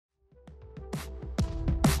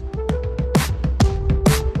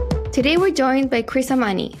Today we're joined by Chris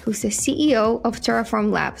Amani, who's the CEO of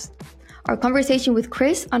Terraform Labs. Our conversation with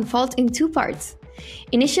Chris unfolds in two parts.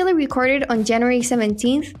 Initially recorded on January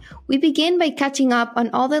 17th, we begin by catching up on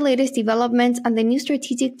all the latest developments and the new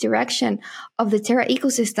strategic direction of the Terra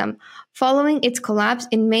ecosystem following its collapse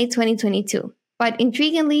in May 2022. But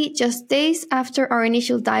intriguingly, just days after our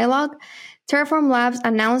initial dialogue, Terraform Labs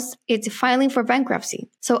announced its filing for bankruptcy.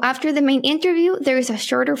 So after the main interview, there is a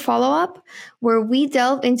shorter follow-up where we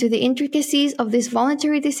delve into the intricacies of this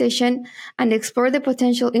voluntary decision and explore the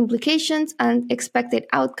potential implications and expected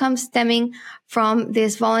outcomes stemming from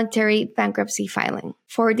this voluntary bankruptcy filing.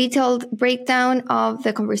 For a detailed breakdown of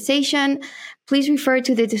the conversation, please refer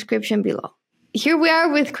to the description below. Here we are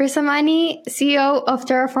with Chris Amani, CEO of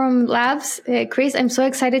Terraform Labs. Chris, I'm so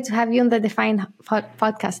excited to have you on the Define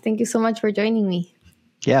podcast. Thank you so much for joining me.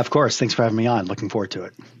 Yeah, of course. Thanks for having me on. Looking forward to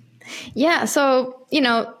it. Yeah. So,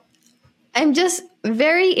 I'm just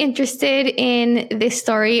very interested in this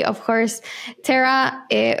story. Of course, Terra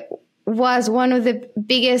was one of the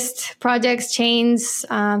biggest projects, chains,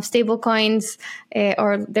 stablecoins,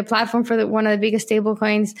 or the platform for one of the biggest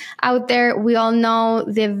stablecoins out there. We all know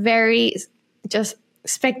the very just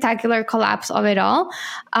spectacular collapse of it all.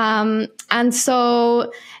 And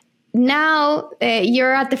so now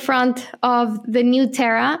you're at the front of the new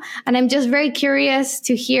Terra, and I'm just very curious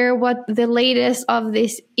to hear what the latest of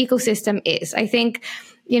this ecosystem is. I think,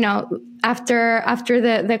 after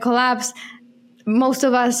the collapse, most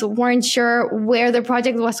of us weren't sure where the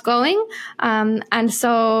project was going. And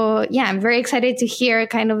so, I'm very excited to hear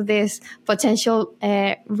kind of this potential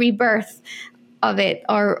rebirth of it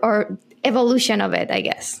or evolution of it, I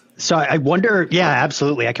guess. So I wonder,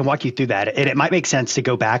 absolutely. I can walk you through that. And it might make sense to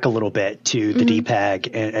go back a little bit to the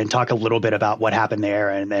DPEG and talk a little bit about what happened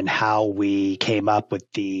there and then how we came up with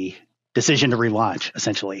the decision to relaunch,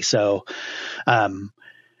 essentially. So, a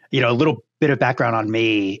little bit of background on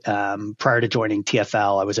me. Prior to joining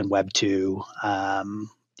TFL, I was in Web 2.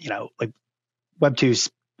 Web 2,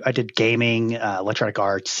 I did gaming, electronic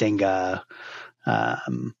arts, Singa,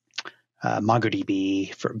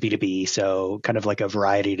 MongoDB for B2B. So kind of like a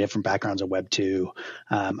variety of different backgrounds in Web 2.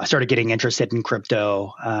 I started getting interested in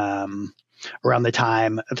crypto around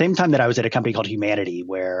the same time that I was at a company called Humanity,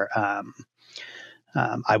 where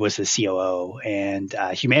I was the COO, and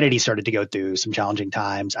Humanity started to go through some challenging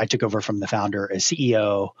times. I took over from the founder as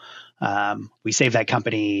CEO. We saved that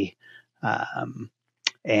company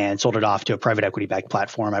and sold it off to a private equity-backed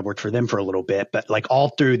platform. I worked for them for a little bit, but like all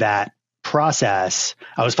through that process,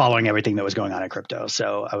 I was following everything that was going on in crypto.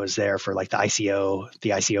 So I was there for like the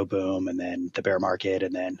ICO boom, and then the bear market,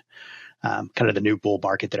 and then kind of the new bull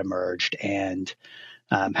market that emerged. And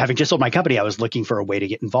having just sold my company, I was looking for a way to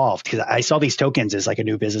get involved because I saw these tokens as like a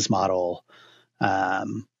new business model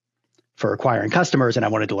for acquiring customers, and I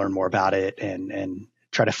wanted to learn more about it and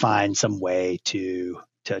try to find some way to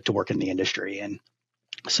work in the industry. And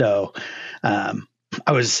so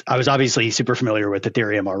I was obviously super familiar with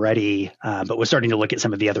Ethereum already, but was starting to look at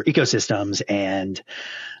some of the other ecosystems. And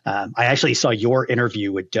I actually saw your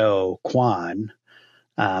interview with Do Kwon.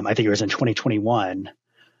 I think it was in 2021.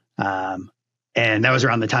 And that was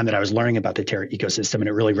around the time that I was learning about the Terra ecosystem, and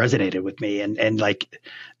it really resonated with me. And like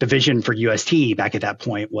the vision for UST back at that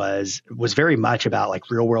point was very much about like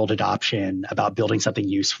real world adoption, about building something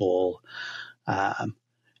useful.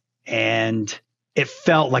 And it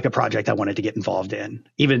felt like a project I wanted to get involved in,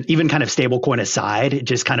 even kind of stablecoin aside,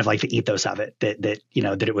 just kind of like the ethos of it, that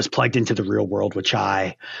it was plugged into the real world with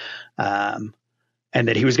Chai, and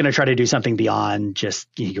that he was going to try to do something beyond just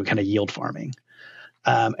kind of yield farming.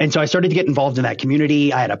 And so I started to get involved in that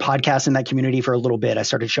community. I had a podcast in that community for a little bit. I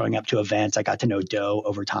started showing up to events. I got to know Do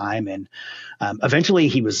over time. And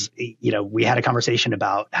eventually we had a conversation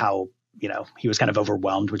about how, he was kind of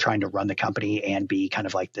overwhelmed with trying to run the company and be kind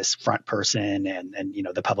of like this front person and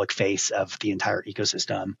the public face of the entire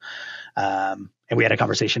ecosystem. And we had a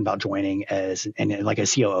conversation about joining in like a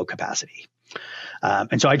COO capacity.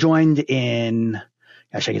 And so I joined in,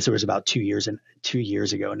 I guess it was about 2 years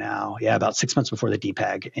ago now. Yeah, about 6 months before the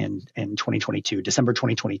DPEG in 2022, December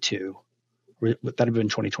 2022. That would have been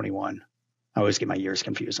 2021. I always get my years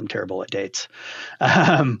confused. I'm terrible at dates. But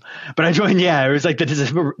I joined, it was like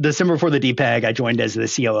the December before the DPEG. I joined as the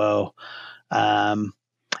COO.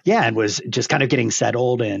 And was just kind of getting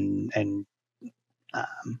settled and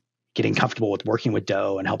getting comfortable with working with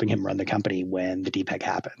Do and helping him run the company when the DPEG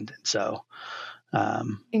happened. And so,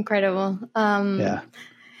 incredible.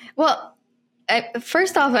 Well,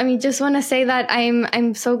 first off, just want to say that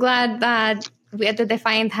I'm so glad that we at the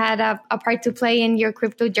Defiant had a part to play in your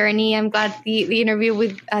crypto journey. I'm glad the interview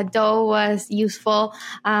with Do was useful.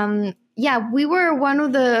 We were one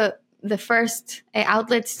of the the first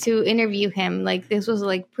outlets to interview him. Like this was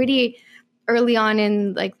like pretty early on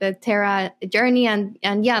in like the Terra journey,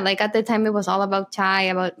 and yeah, like at the time it was all about chai,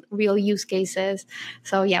 about real use cases.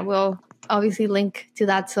 So yeah, we'll obviously link to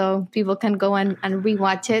that so people can go and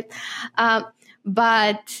rewatch it.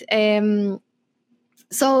 But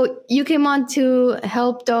so you came on to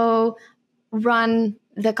help Do run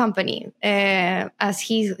the company as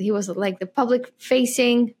he was like the public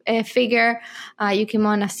facing figure. You came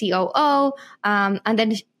on as COO, and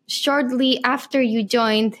then shortly after you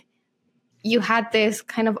joined, you had this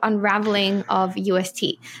kind of unraveling of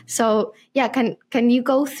UST. So yeah, can you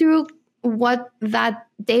go through what that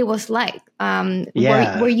day was like?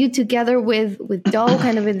 Were you together with Do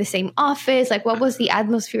kind of in the same office? Like what was the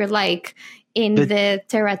atmosphere like in the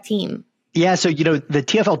Terra team? Yeah, so the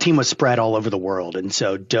TFL team was spread all over the world, and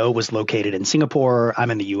so Do was located in Singapore. I'm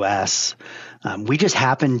in the U.S. We just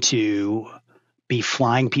happened to be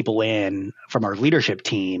flying people in from our leadership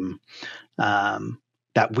team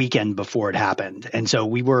that weekend before it happened, and so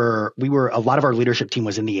we were a lot of our leadership team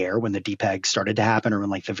was in the air when the DPEG started to happen, or when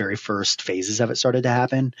like the very first phases of it started to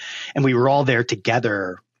happen, and we were all there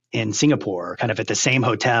together in Singapore, kind of at the same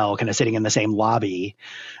hotel, kind of sitting in the same lobby.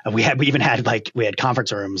 We even had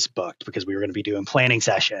conference rooms booked because we were going to be doing planning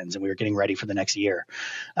sessions and we were getting ready for the next year.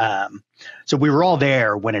 So we were all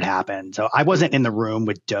there when it happened. So I wasn't in the room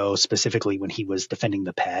with Do specifically when he was defending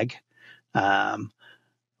the PEG.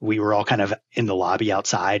 We were all kind of in the lobby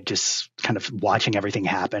outside, just kind of watching everything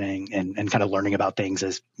happening and kind of learning about things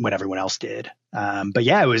as when everyone else did. But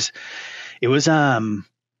yeah, it was an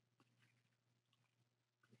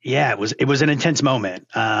intense moment.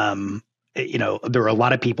 There were a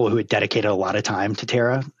lot of people who had dedicated a lot of time to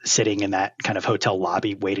Terra, sitting in that kind of hotel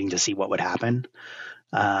lobby, waiting to see what would happen.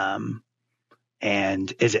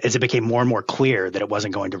 And as it became more and more clear that it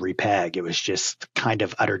wasn't going to repeg, it was just kind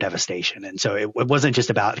of utter devastation. And so it wasn't just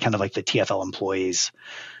about kind of like the TFL employees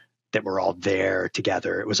that were all there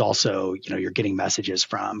together. It was also, you're getting messages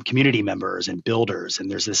from community members and builders. And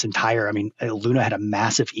there's this Luna had a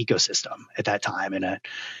massive ecosystem at that time and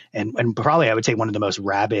probably I would say one of the most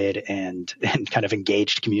rabid and kind of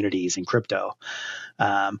engaged communities in crypto.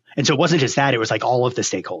 And so it wasn't just that, it was like all of the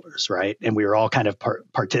stakeholders, right? And we were all kind of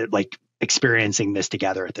experiencing this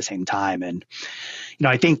together at the same time. And,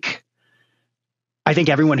 I think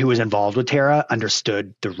everyone who was involved with Terra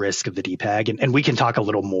understood the risk of the DPEG, and we can talk a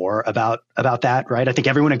little more about that, right? I think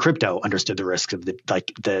everyone in crypto understood the risks of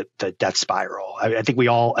the death spiral. I think we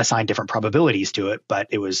all assigned different probabilities to it, but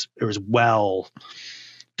it was well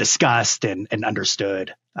discussed and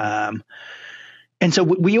understood. And so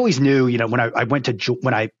we always knew, when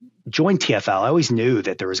I joined TFL, I always knew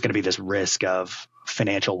that there was going to be this risk of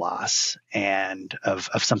financial loss and of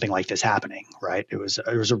something like this happening, right? It was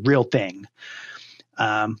a real thing.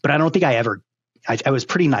 But I don't think I was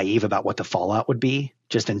pretty naive about what the fallout would be,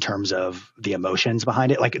 just in terms of the emotions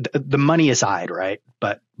behind it, like the money aside, right?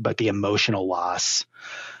 But the emotional loss,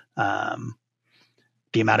 the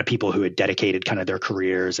amount of people who had dedicated kind of their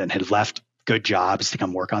careers and had left good jobs to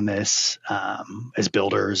come work on this as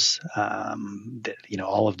builders,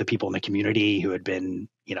 all of the people in the community who had been,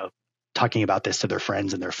 talking about this to their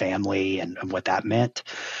friends and their family and what that meant.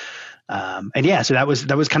 So that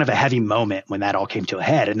was kind of a heavy moment when that all came to a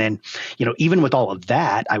head. And then, even with all of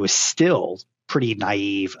that, I was still pretty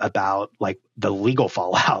naive about like the legal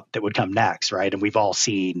fallout that would come next. Right. And we've all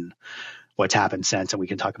seen what's happened since, and we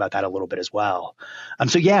can talk about that a little bit as well.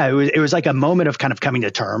 It was like a moment of kind of coming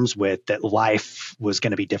to terms with that life was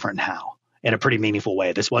going to be different now in a pretty meaningful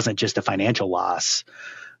way. This wasn't just a financial loss.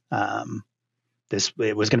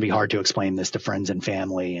 It was going to be hard to explain this to friends and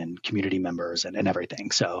family and community members and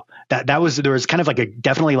everything. So there was kind of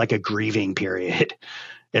definitely a grieving period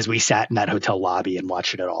as we sat in that hotel lobby and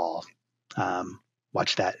watched it all,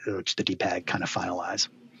 watch the DPEG kind of finalize.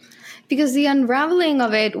 Because the unraveling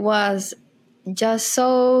of it was just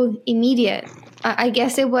so immediate. I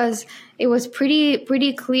guess it was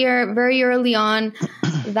pretty clear very early on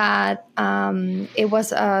that it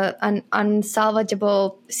was an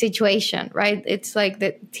unsalvageable situation, right? It's like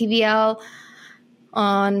the TVL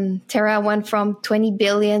on Terra went from 20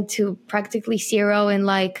 billion to practically zero in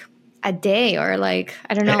like a day, or like,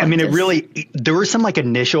 I don't know. I mean, there were some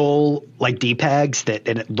initial DPEGs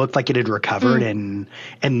and it looked like it had recovered and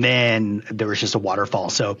then there was just a waterfall.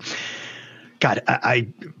 So God, I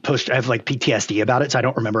have PTSD about it, so I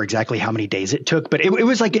don't remember exactly how many days it took, but it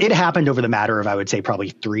was it happened over the matter of, I would say, probably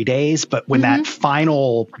 3 days. But when that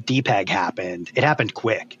final DPEG happened, it happened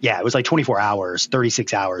quick. Yeah, it was 24 hours,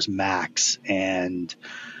 36 hours max, and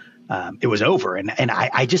it was over. And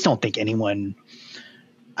I just don't think anyone.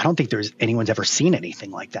 I don't think anyone's ever seen anything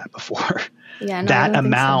like that before. Yeah, no, That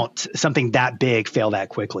amount, something that big fail that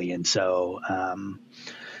quickly. And so,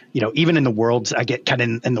 even in the worlds, I get kind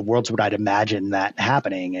of in the worlds what I'd imagine that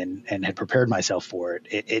happening and had prepared myself for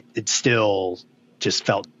it. It still just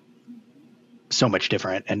felt so much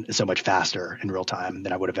different and so much faster in real time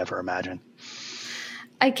than I would have ever imagined.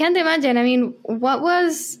 I can't imagine. I mean, what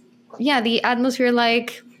was, the atmosphere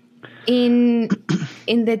like in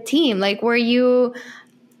the team? Like, were you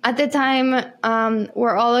at the time,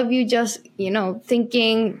 were all of you just,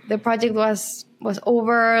 thinking the project was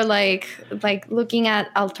over, like looking at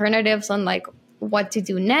alternatives on like what to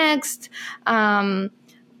do next? Was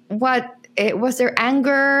there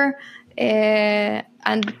anger? And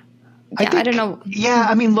I don't know. Yeah,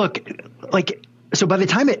 I mean, look, like, so by the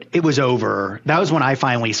time it was over, that was when I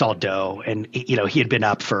finally saw Doe, and he had been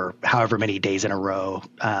up for however many days in a row,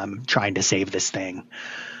 trying to save this thing.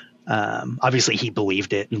 Obviously he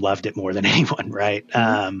believed it and loved it more than anyone, right?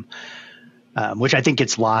 Which I think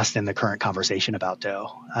gets lost in the current conversation about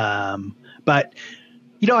Doe. But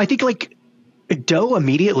I think like Doe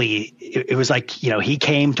immediately, it was like, he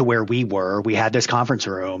came to where we were, we had this conference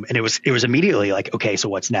room, and it was immediately like, okay, so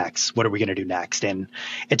what's next? What are we going to do next? And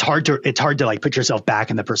it's hard to like put yourself back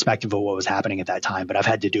in the perspective of what was happening at that time, but I've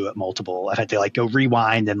had to do it multiple. I've had to like go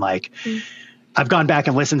rewind and like, I've gone back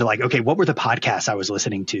and listened to like, okay, what were the podcasts I was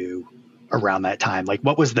listening to around that time? Like,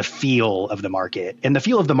 what was the feel of the market? And the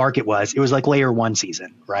feel of the market it was like layer 1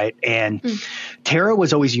 season, right? And Terra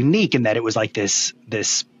was always unique in that it was like this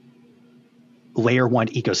layer 1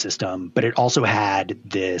 ecosystem, but it also had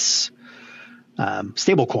this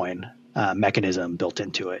stablecoin mechanism built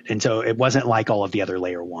into it. And so it wasn't like all of the other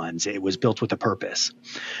layer 1s. It was built with a purpose.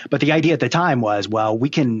 But the idea at the time was, well,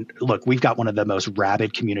 we've got one of the most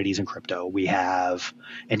rabid communities in crypto. We have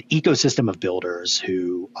an ecosystem of builders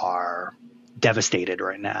who are devastated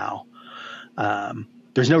right now.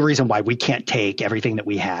 There's no reason why we can't take everything that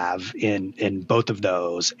we have in both of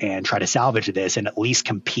those and try to salvage this and at least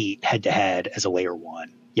compete head to head as a layer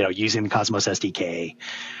 1, using the Cosmos SDK,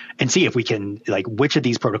 and see if we can, like, which of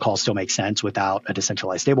these protocols still make sense without a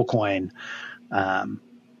decentralized stablecoin,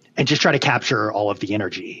 and just try to capture all of the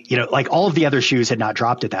energy. Like all of the other shoes had not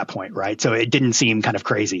dropped at that point, right? So it didn't seem kind of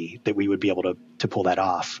crazy that we would be able to pull that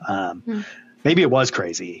off. Maybe it was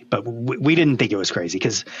crazy, but we didn't think it was crazy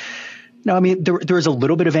because, I mean, there was a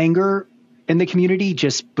little bit of anger in the community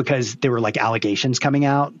just because there were like allegations coming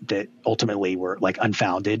out that ultimately were like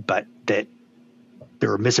unfounded, but that there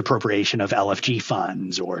were misappropriation of LFG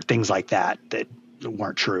funds or things like that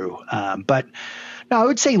weren't true. But no, I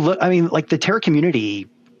would say, look, I mean, like the Terra community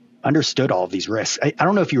understood all of these risks. I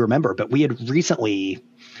don't know if you remember, but we had recently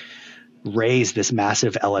raised this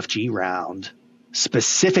massive LFG round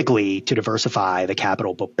specifically to diversify the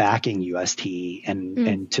capital book backing UST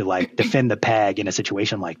and to like defend the peg in a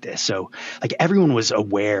situation like this. So like everyone was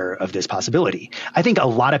aware of this possibility. I think a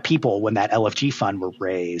lot of people when that LFG fund were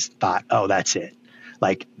raised thought, oh, that's it.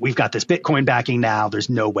 Like we've got this Bitcoin backing now. There's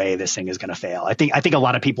no way this thing is going to fail. I think a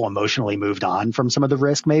lot of people emotionally moved on from some of the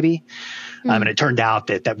risk maybe. And it turned out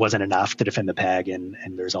that wasn't enough to defend the peg. And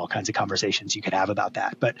there's all kinds of conversations you could have about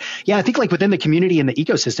that. But yeah, I think like within the community and the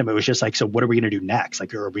ecosystem, it was just like, so what are we going to do next?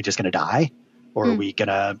 Like, are we just going to die? Or are we going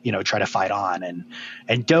to, try to fight on?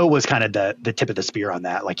 And Doe was kind of the tip of the spear on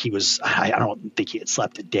that. Like he was, I don't think he had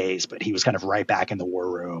slept in days, but he was kind of right back in the war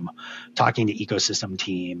room, talking to ecosystem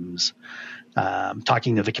teams,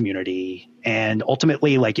 talking to the community. And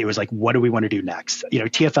ultimately, like, it was like, what do we want to do next?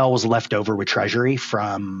 TFL was left over with treasury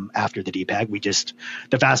from after the DPEG.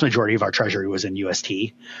 The vast majority of our treasury was in UST.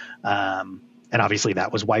 And obviously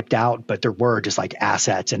that was wiped out, but there were just like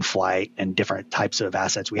assets in flight and different types of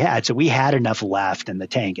assets we had. So we had enough left in the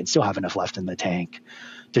tank and still have enough left in the tank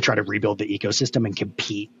to try to rebuild the ecosystem and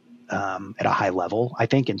compete at a high level, I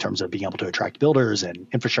think, in terms of being able to attract builders and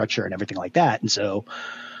infrastructure and everything like that. And so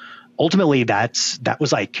ultimately that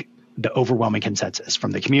was like the overwhelming consensus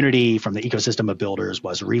from the community, from the ecosystem of builders,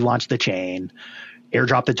 was relaunch the chain,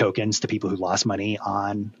 airdrop the tokens to people who lost money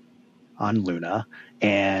on Luna,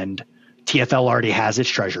 and TFL already has its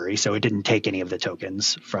treasury, so it didn't take any of the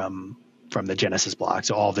tokens from the Genesis block.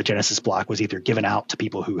 So all of the Genesis block was either given out to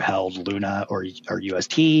people who held Luna or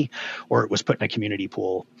UST, or it was put in a community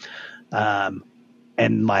pool, and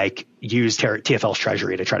like use TFL's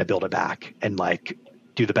treasury to try to build it back and like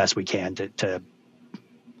do the best we can to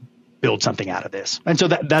build something out of this. And so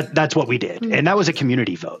that's what we did. And that was a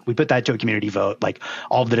community vote. We put that to a community vote, like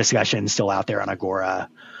all of the discussions still out there on Agora.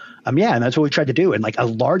 And that's what we tried to do. And like a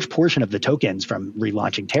large portion of the tokens from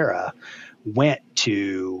relaunching Terra went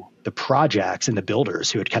to the projects and the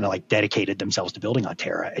builders who had kind of like dedicated themselves to building on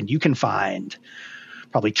Terra. And you can find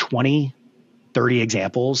probably 20, 30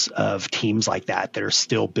 examples of teams like that are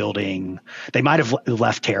still building. They might have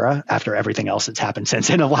left Terra after everything else that's happened since,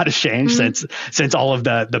 and a lot has changed since all of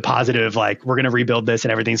the positive, like we're going to rebuild this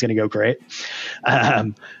and everything's going to go great.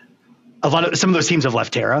 Some of those teams have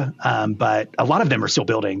left Terra, but a lot of them are still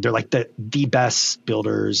building. They're like the best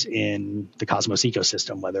builders in the Cosmos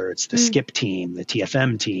ecosystem, whether it's the Skip team, the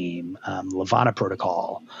TFM team, Levana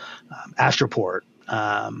Protocol, Astroport.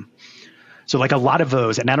 So like a lot of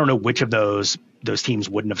those, and I don't know which of those teams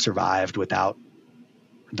wouldn't have survived without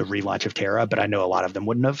the relaunch of Terra, but I know a lot of them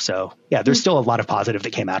wouldn't have. So yeah, there's still a lot of positive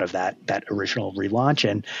that came out of that original relaunch.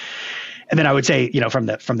 And then I would say, from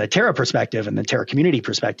the Terra perspective and the Terra community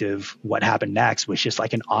perspective, what happened next was just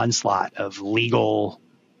like an onslaught of legal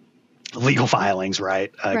filings,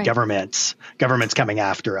 right? Governments coming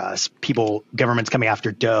after us, governments coming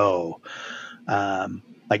after Doe,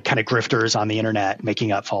 like kind of grifters on the internet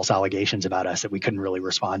making up false allegations about us that we couldn't really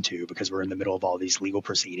respond to because we're in the middle of all these legal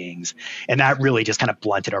proceedings. And that really just kind of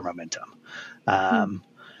blunted our momentum.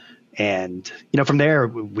 And, from there,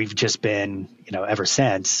 we've just been, ever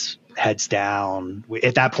since, heads down.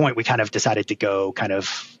 At that point, we kind of decided to go kind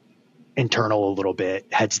of internal a little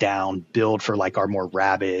bit, heads down, build for like our more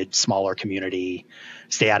rabid, smaller community,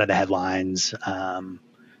 stay out of the headlines,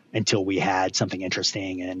 until we had something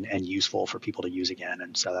interesting and useful for people to use again.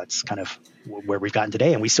 And so that's kind of where we've gotten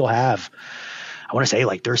today. And we still have, I want to say,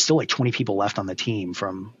 like, there's still like 20 people left on the team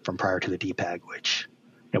from prior to the DPEG, which,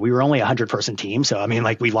 we were only a 100-person team. So, I mean,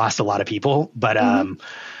 like, we lost a lot of people, but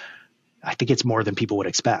I think it's more than people would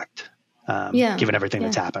expect, given everything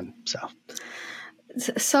that's happened.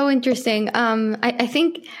 So interesting. I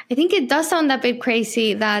think it does sound a bit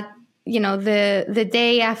crazy that, the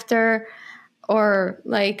day after, or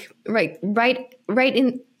like right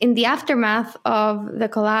in the aftermath of the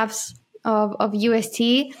collapse of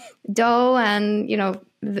UST, Doe and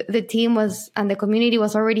the team and the community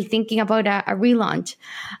was already thinking about a relaunch.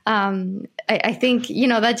 I think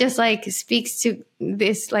that just like speaks to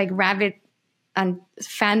this like rabid and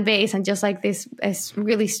fan base, and just like this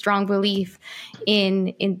really strong belief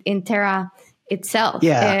in Terra itself.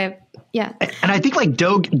 Yeah. And I think like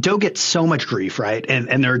Doe gets so much grief, right?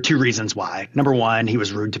 And there are two reasons why. Number one, he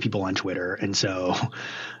was rude to people on Twitter. And so,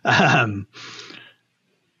 some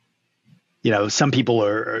people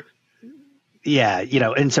are,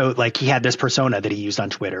 and so like he had this persona that he used on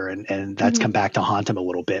Twitter, and that's come back to haunt him a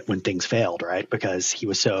little bit when things failed, right? Because he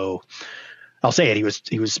was so, I'll say it,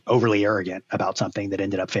 he was overly arrogant about something that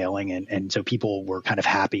ended up failing. And so people were kind of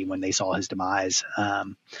happy when they saw his demise.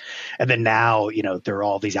 And then now, there are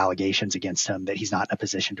all these allegations against him that he's not in a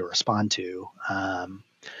position to respond to.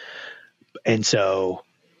 And so,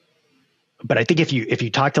 but I think if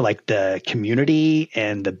you talk to like the community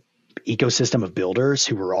and the ecosystem of builders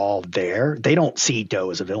who were all there, they don't see Doe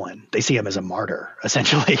as a villain. They see him as a martyr,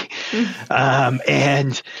 essentially.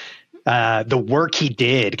 And the work he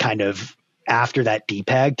did kind of after that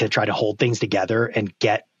DPEG to try to hold things together and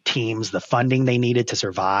get teams the funding they needed to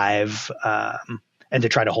survive, and to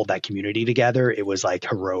try to hold that community together, it was like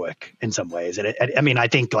heroic in some ways. And I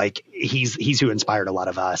think like he's who inspired a lot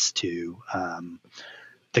of us to kind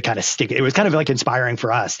of stick. It was kind of like inspiring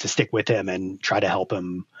for us to stick with him and try to help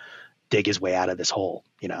him dig his way out of this hole,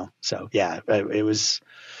 So yeah, he was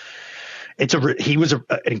an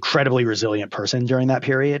incredibly resilient person during that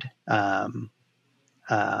period.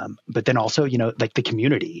 But then also, like the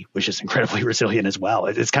community was just incredibly resilient as well.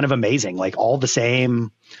 It's kind of amazing. Like all of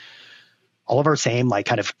our same, like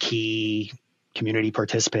kind of key community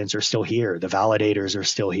participants are still here. The validators are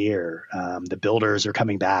still here. The builders are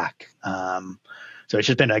coming back. So it's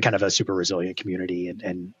just been a kind of a super resilient community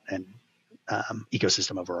and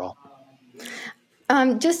ecosystem overall.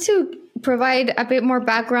 Just to provide a bit more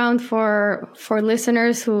background for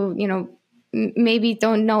listeners who, maybe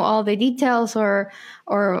don't know all the details or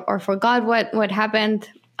forgot what happened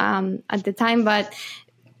at the time, but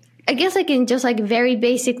I guess like in just like very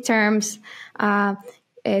basic terms,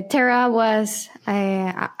 Terra was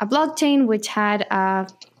a blockchain which had a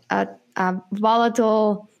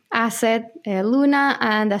volatile asset, Luna,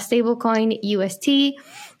 and a stablecoin, UST,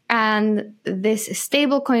 and this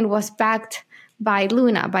stablecoin was backed by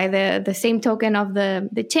Luna, by the same token of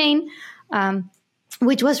the chain,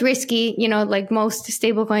 which was risky. Like most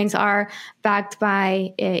stablecoins are backed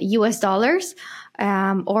by US dollars,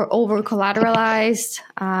 or over collateralized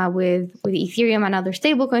with Ethereum and other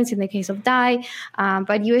stablecoins in the case of DAI.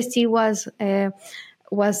 But UST was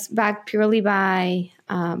backed purely by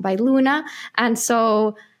Luna. And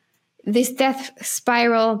so this death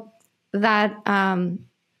spiral that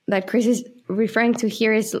Chris is referring to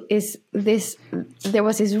here is this: there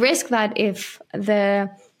was this risk that if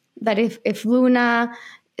Luna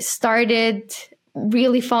started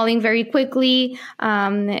really falling very quickly,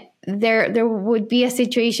 there would be a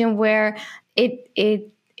situation where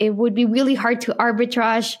it would be really hard to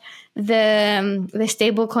arbitrage the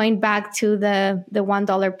stable coin back to the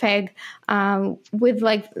 $1 peg, with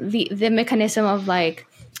like the mechanism of like,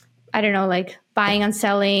 I don't know, like buying and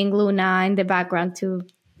selling Luna in the background to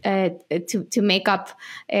make up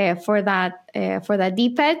for that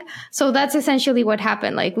DPEG. So that's essentially what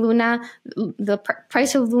happened. Like Luna, the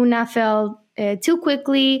price of Luna fell too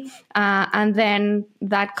quickly, and then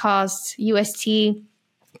that caused UST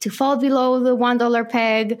to fall below the $1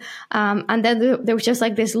 peg, and then there was just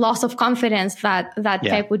like this loss of confidence that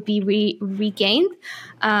peg would be regained,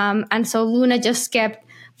 and so Luna just kept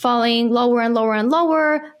falling lower and lower and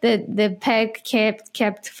lower. The peg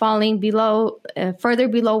kept falling below, further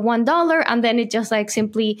below $1, and then it just like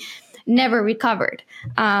simply never recovered.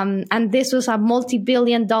 And this was a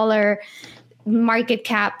multi-billion-dollar market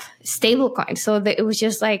cap stablecoin, so it was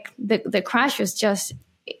just like the crash was just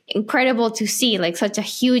incredible to see, like such a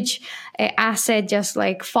huge asset just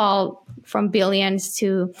like fall from billions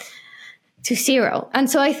to zero. And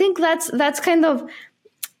so I think that's kind of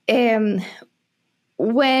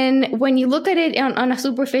when you look at it on a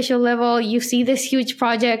superficial level, you see this huge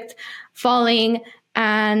project falling,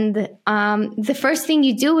 and the first thing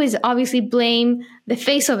you do is obviously blame the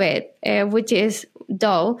face of it, which is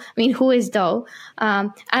Do. I mean, who is Do?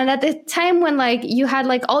 And at the time when like you had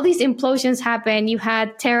like all these implosions happen, you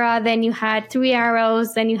had Terra, then you had Three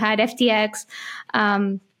Arrows, then you had FTX.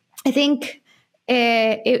 I think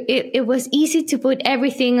it was easy to put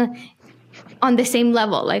everything on the same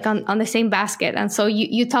level, like on the same basket. And so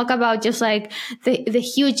you talk about just like the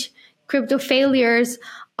huge crypto failures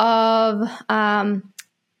of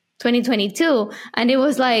 2022, and it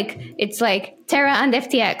was like, it's like Terra and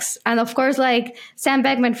FTX, and of course like Sam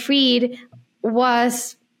Bankman-Fried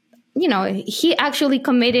was, you know, he actually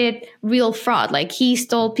committed real fraud, like he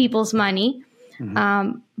stole people's money.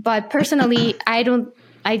 But personally, I don't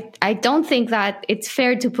think that it's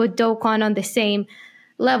fair to put Do Kwon on the same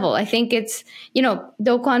level. I think it's, you know,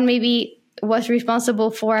 Do Kwon maybe was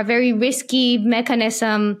responsible for a very risky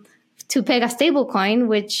mechanism to peg a stable coin,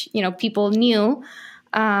 which, you know, people knew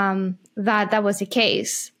that was the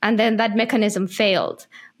case, and then that mechanism failed.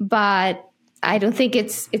 But I don't think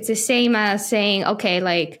it's the same as saying, okay,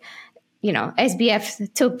 like, you know,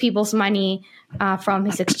 SBF took people's money from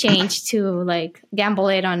his exchange to like gamble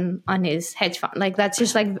it on his hedge fund. Like that's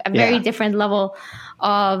just like a very different level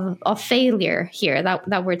of failure here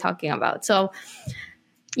that we're talking about. So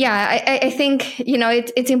yeah, I think, you know,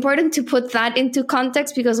 it's important to put that into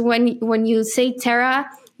context, because when you say Terra,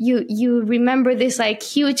 you remember this like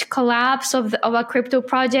huge collapse of a crypto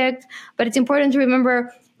project, but it's important to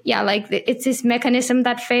remember, like it's this mechanism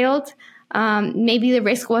that failed. Maybe the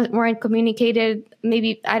risks weren't communicated.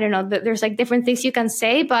 Maybe, I don't know, there's like different things you can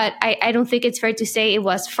say, but I don't think it's fair to say it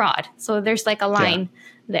was fraud. So there's like a line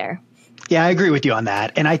there. Yeah, I agree with you on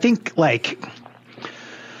that. And I think like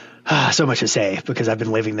so much to say, because I've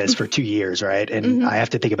been living this for 2 years, right? And I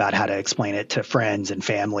have to think about how to explain it to friends and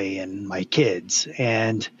family and my kids.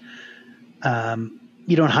 And,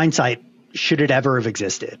 you know, in hindsight, should it ever have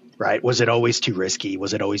existed, right? Was it always too risky?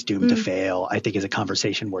 Was it always doomed to fail? I think is a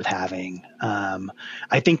conversation worth having.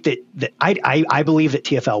 I think that I believe that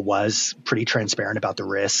TFL was pretty transparent about the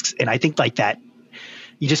risks. And I think like that,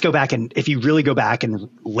 you just go back, and if you really go back and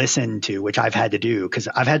listen to, which I've had to do, because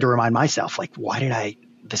I've had to remind myself, like, why did I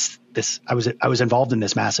was involved in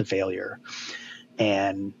this massive failure,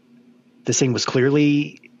 and this thing was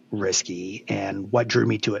clearly risky, and what drew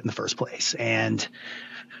me to it in the first place. And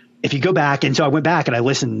if you go back, and so I went back and I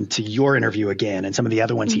listened to your interview again and some of the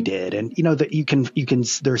other ones he did. And you know that you can,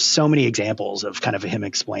 there's so many examples of kind of him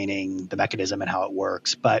explaining the mechanism and how it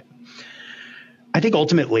works. But I think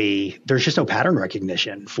ultimately there's just no pattern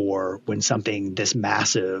recognition for when something this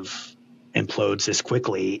massive implodes this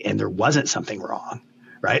quickly and there wasn't something wrong,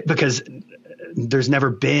 right? Because there's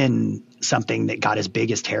never been something that got as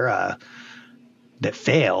big as Terra that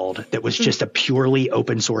failed that was just a purely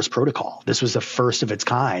open source protocol. This was the first of its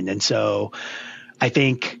kind. And so I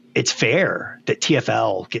think it's fair that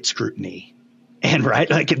TFL gets scrutiny, and right,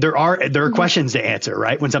 like there are questions to answer,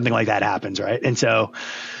 right, when something like that happens, right? And so,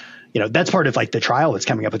 you know, that's part of like the trial that's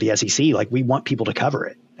coming up with the SEC. Like we want people to cover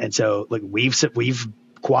it. And so like we've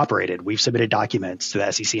cooperated, we've submitted documents to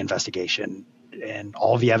the SEC investigation. and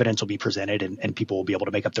all the evidence will be presented, and people will be able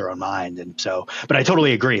to make up their own mind. And so, but I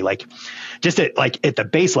totally agree. Like, just at the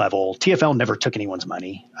base level, TFL never took anyone's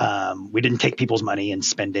money. We didn't take people's money and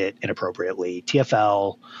spend it inappropriately.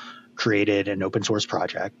 TFL created an open source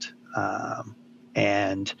project,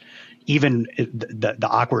 and even the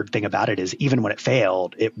awkward thing about it is, even when it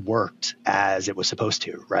failed, it worked as it was supposed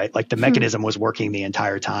to, right? Like, the mechanism was working the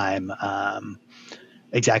entire time,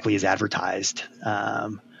 exactly as advertised.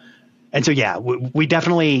 And so, yeah, we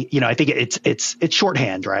definitely, I think it's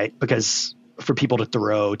shorthand, right? Because for people to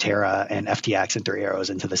throw Terra and FTX and Three Arrows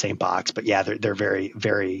into the same box, but yeah, they're very,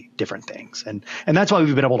 very different things. And that's why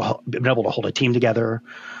we've been able to hold a team together.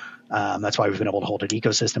 That's why we've been able to hold an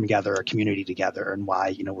ecosystem together, a community together, and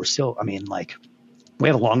why, we're still, we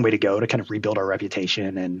have a long way to go to kind of rebuild our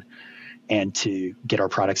reputation and to get our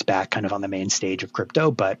products back kind of on the main stage of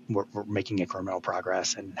crypto, but we're making incremental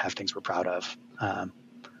progress and have things we're proud of.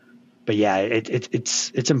 But yeah,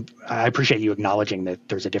 I appreciate you acknowledging that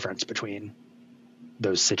there's a difference between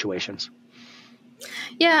those situations.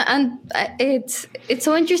 Yeah, and it's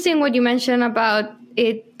so interesting what you mentioned about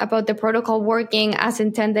the protocol working as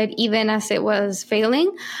intended, even as it was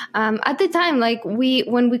failing. At the time,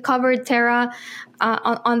 when we covered Terra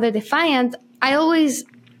on the Defiant, I always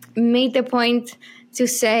made the point to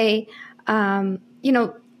say, even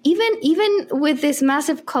with this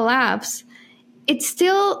massive collapse, it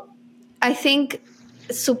still, I think,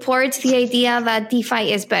 supports the idea that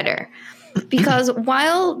DeFi is better. Because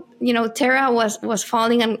while, Terra was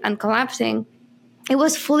falling and collapsing, it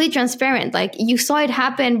was fully transparent. Like, you saw it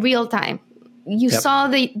happen real time. You saw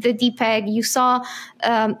the DPEG, you saw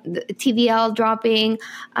the TVL dropping,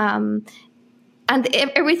 and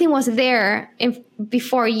everything was there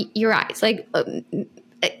before your eyes. Like,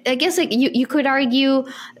 I guess you could argue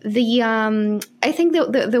I think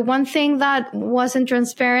the one thing that wasn't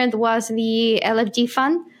transparent was the LFG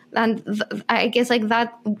fund. And I guess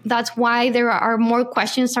that's why there are more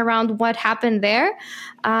questions around what happened there.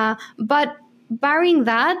 But barring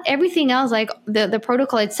that, everything else, like the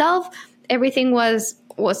protocol itself, everything was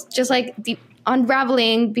just like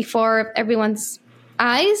unraveling before everyone's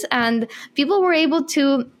eyes, and people were able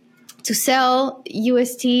to sell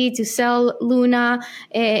UST, to sell Luna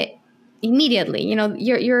immediately.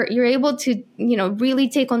 You're able to really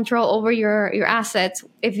take control over your assets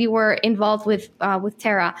if you were involved with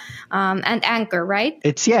Terra and Anchor, right?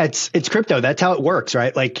 It's crypto. That's how it works,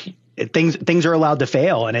 right? Like, things are allowed to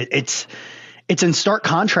fail, and it's in stark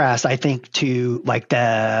contrast, I think, to like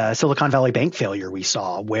the Silicon Valley Bank failure we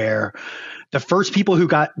saw, where the first people who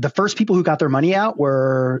got their money out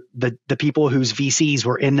were the people whose VCs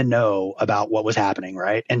were in the know about what was happening,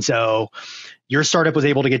 right? And so your startup was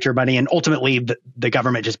able to get your money, and ultimately the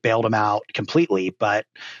government just bailed them out completely. But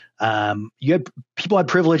people had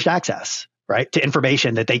privileged access, right, to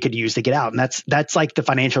information that they could use to get out, and that's like the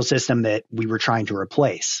financial system that we were trying to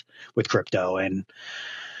replace with crypto. And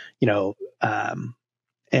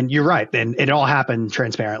and you're right. And it all happened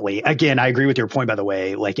transparently. Again, I agree with your point, by the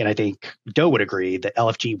way. And I think Doe would agree that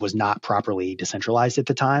LFG was not properly decentralized at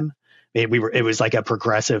the time. It was like a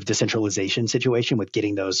progressive decentralization situation with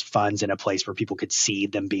getting those funds in a place where people could see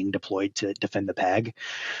them being deployed to defend the peg.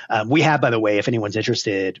 We have, by the way, if anyone's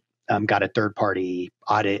interested, got a third-party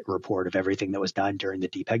audit report of everything that was done during the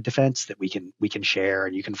DPEG defense that we can share,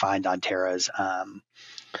 and you can find on Terra's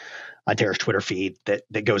Twitter feed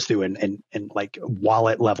that goes through in like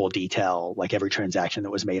wallet level detail, like every transaction that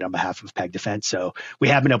was made on behalf of Peg Defense. So we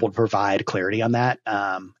have been able to provide clarity on that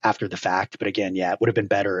after the fact. But again, it would have been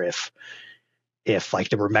better if like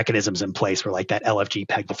there were mechanisms in place where like that LFG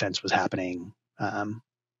Peg Defense was happening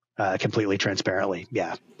completely transparently.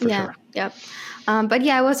 Yeah, for sure. Yep. But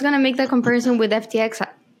I was going to make the comparison with FTX,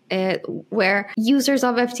 where users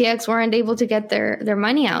of FTX weren't able to get their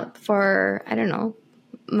money out for, I don't know,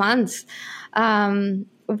 months,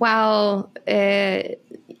 while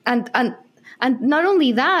and not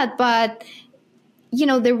only that, but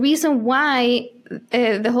the reason why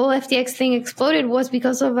the whole FTX thing exploded was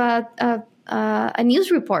because of a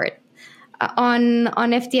news report on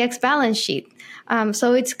FTX balance sheet.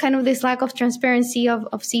 So it's kind of this lack of transparency of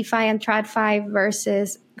CeFi and TradFi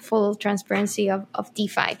versus full transparency of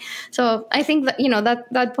DeFi. So I think that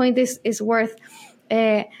that point is worth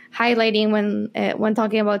highlighting when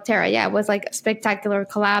talking about Terra. It was like a spectacular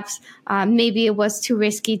collapse. Maybe it was too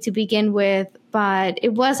risky to begin with, but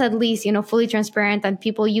it was at least fully transparent, and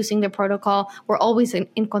people using the protocol were always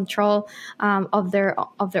in control of their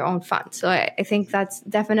own funds. So I think that's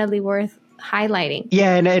definitely worth highlighting.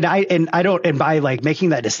 Yeah, and by like making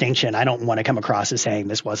that distinction, I don't want to come across as saying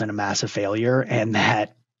this wasn't a massive failure and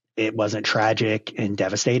that it wasn't tragic and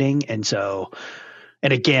devastating. And so,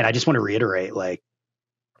 and again, I just want to reiterate, like,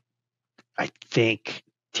 I think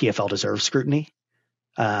TFL deserves scrutiny.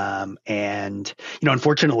 And,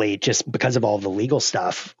 unfortunately, just because of all the legal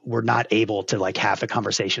stuff, we're not able to like have the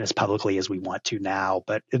conversation as publicly as we want to now.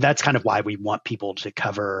 But that's kind of why we want people to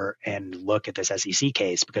cover and look at this SEC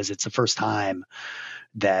case, because it's the first time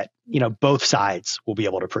that, both sides will be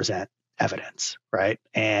able to present evidence. Right.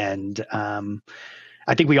 And,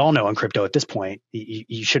 I think we all know in crypto at this point,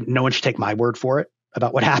 no one should take my word for it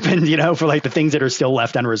about what happened, for like the things that are still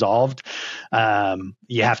left unresolved.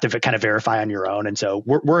 You have to kind of verify on your own. And so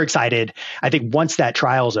we're excited. I think once that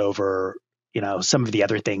trial's over, some of the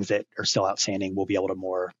other things that are still outstanding, we'll be able to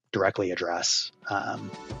more directly address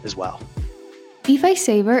as well. DeFi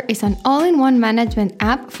Saver is an all-in-one management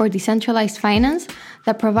app for decentralized finance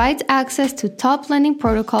that provides access to top lending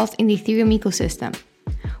protocols in the Ethereum ecosystem.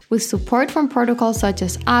 With support from protocols such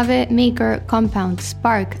as Aave, Maker, Compound,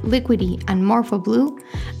 Spark, Liquidity, and MorphoBlue,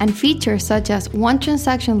 and features such as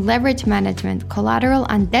one-transaction leverage management, collateral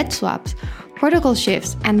and debt swaps, protocol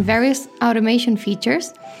shifts, and various automation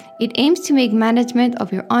features, it aims to make management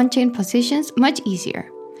of your on-chain positions much easier.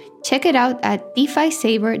 Check it out at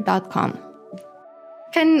defisaver.com.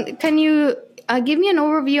 Can you give me an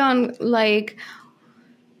overview on like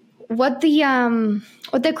what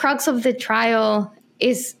the crux of the trial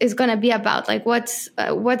is going to be about? Like what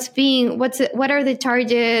are the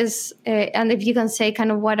charges, and if you can say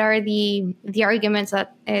kind of what are the arguments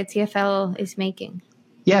that TFL is making?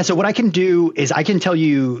 Yeah, so what I can do is I can tell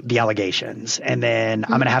you the allegations, and then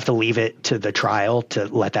I'm going to have to leave it to the trial to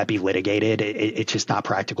let that be litigated. It's just not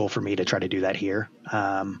practical for me to try to do that here.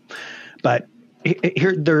 But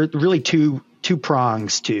here there are really two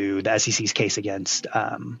prongs to the SEC's case against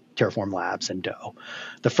Terraform Labs and Doe.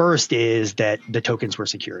 The first is that the tokens were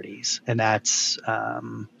securities, and that's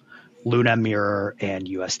Luna, Mirror, and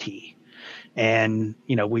UST. And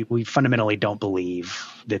we fundamentally don't believe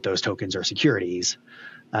that those tokens are securities.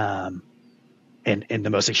 And in the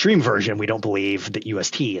most extreme version, we don't believe that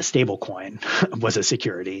UST, a stablecoin, was a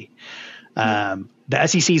security. The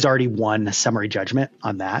SEC's already won summary judgment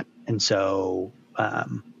on that, and so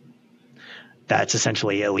that's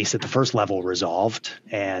essentially, at least at the first level, resolved,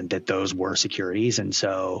 and that those were securities. And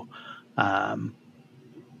so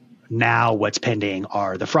now what's pending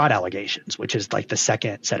are the fraud allegations, which is like the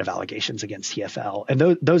second set of allegations against TFL.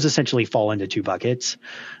 And those essentially fall into two buckets.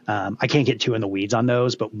 I can't get too in the weeds on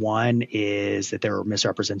those, but one is that there were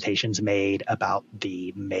misrepresentations made about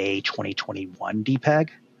the May 2021 DPEG.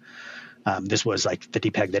 This was like the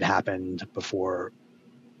DPEG that happened before,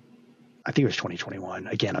 I think it was 2021.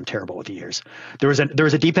 Again, I'm terrible with the years. There was a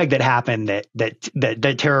DPEG that happened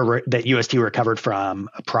that Terra, that UST recovered from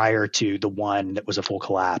prior to the one that was a full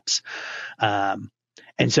collapse. And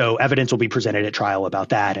so evidence will be presented at trial about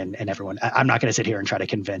that. And everyone, I'm not going to sit here and try to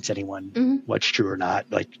convince anyone what's true or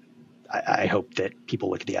not. Like, I hope that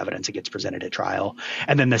people look at the evidence that gets presented at trial.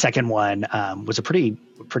 And then the second one was a pretty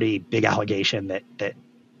big allegation that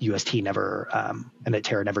UST never, and that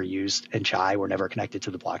Terra never used, and Chai were never connected to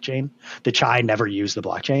the blockchain. The Chai never used the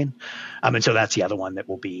blockchain. And so that's the other one that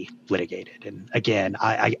will be litigated. And again,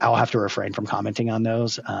 I'll have to refrain from commenting on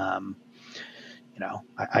those. I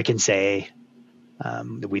can say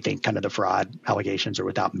that we think kind of the fraud allegations are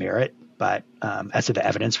without merit, but as to the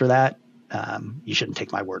evidence for that, you shouldn't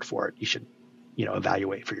take my word for it. You should,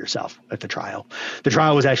 evaluate for yourself at the trial. The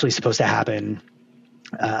trial was actually supposed to happen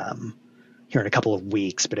here in a couple of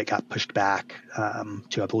weeks, but it got pushed back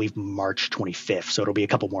to, I believe, March 25th. So it'll be a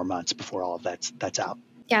couple more months before all of that's out.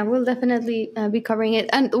 Yeah, we'll definitely be covering it.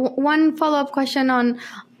 And one follow-up question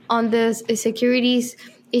on this securities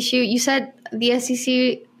issue. You said the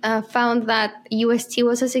SEC found that UST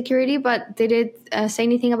was a security, but did it say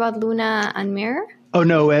anything about Luna and Mirror? Oh,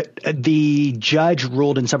 no. The judge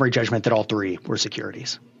ruled in summary judgment that all three were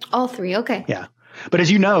securities. All three. Okay. Yeah. But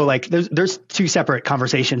as you know, like there's two separate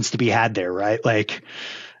conversations to be had there, right? Like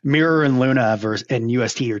Mirror and Luna and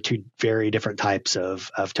UST are two very different types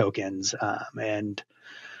of tokens. We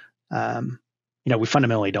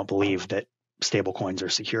fundamentally don't believe that stable coins are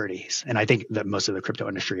securities. And I think that most of the crypto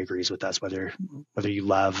industry agrees with us, whether you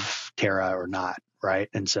love Terra or not, right?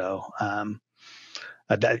 And so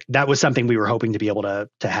that was something we were hoping to be able to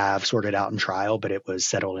have sorted out in trial, but it was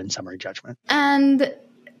settled in summary judgment. And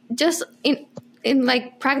just in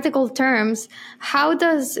like practical terms, how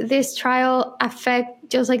does this trial affect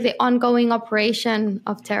just like the ongoing operation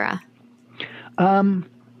of Terra?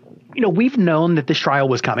 We've known that this trial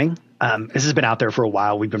was coming. This has been out there for a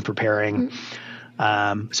while. We've been preparing.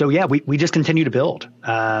 So yeah, we just continue to build.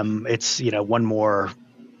 It's, one more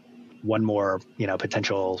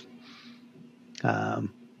potential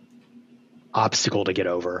obstacle to get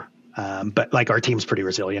over. But like our team's pretty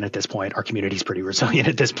resilient at this point. Our community's pretty resilient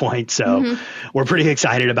at this point. So we're pretty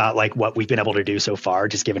excited about like what we've been able to do so far,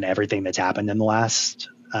 just given everything that's happened in the last,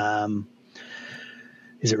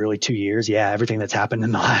 is it really 2 years? Yeah. Everything that's happened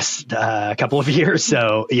in the last couple of years.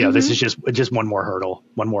 So, this is just one more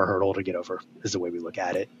hurdle to get over is the way we look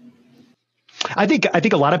at it. I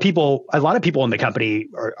think a lot of people in the company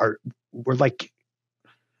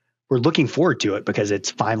we're looking forward to it because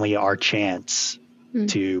it's finally our chance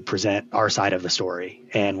to present our side of the story.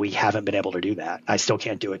 And we haven't been able to do that. I still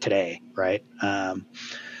can't do it today. Right. And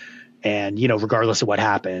regardless of what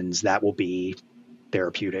happens, that will be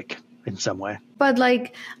therapeutic in some way. But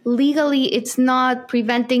like legally, it's not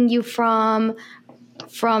preventing you from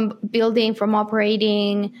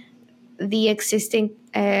operating the existing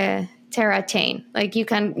Terra chain. Like you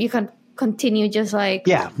can continue just like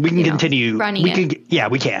we can continue running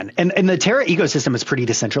we can. And the Terra ecosystem is pretty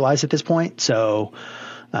decentralized at this point. So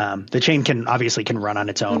the chain can run on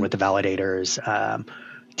its own with the validators.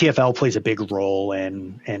 TFL plays a big role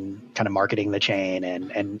in kind of marketing the chain,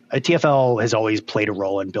 and TFL has always played a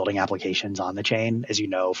role in building applications on the chain, as you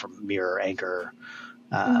know, from Mirror, Anchor,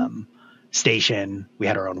 Station. We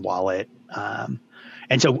had our own wallet.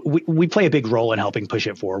 And so we play a big role in helping push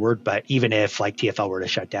it forward. But even if like TFL were to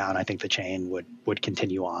shut down, I think the chain would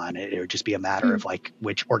continue on. It would just be a matter of like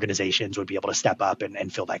which organizations would be able to step up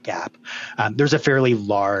and fill that gap. There's a fairly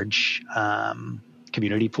large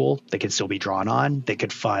community pool that could still be drawn on that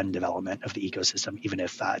could fund development of the ecosystem, even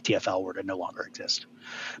if TFL were to no longer exist.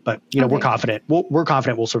 But we're confident. We're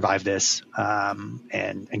confident we'll survive this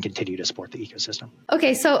and continue to support the ecosystem.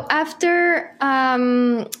 Okay, so after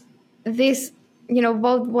this,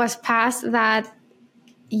 vote was passed that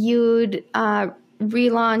you'd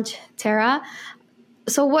relaunch Terra.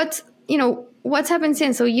 So what's happened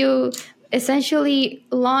since? So you essentially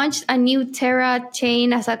launched a new Terra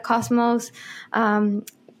chain as a Cosmos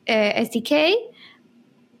SDK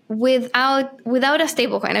without a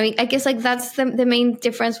stablecoin. I mean, I guess like that's the main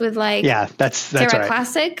difference with like that's Terra right.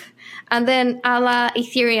 Classic, and then a la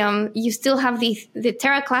Ethereum, you still have the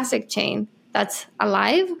Terra Classic chain that's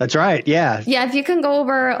alive. That's right. Yeah. Yeah. If you can go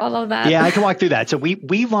over all of that. Yeah, I can walk through that. So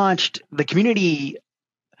we launched the community.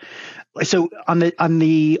 So on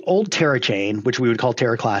the old Terra chain, which we would call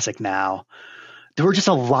Terra Classic now, there were just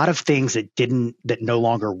a lot of things that no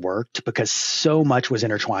longer worked because so much was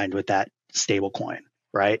intertwined with that stable coin,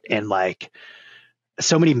 right? And like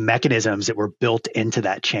so many mechanisms that were built into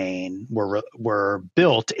that chain were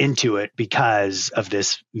built into it because of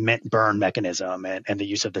this mint burn mechanism and the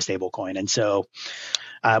use of the stable coin. And so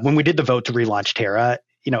when we did the vote to relaunch Terra,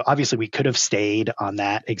 obviously we could have stayed on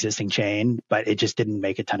that existing chain, but it just didn't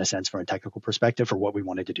make a ton of sense from a technical perspective for what we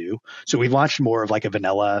wanted to do. So we launched more of like a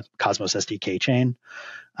vanilla Cosmos SDK chain.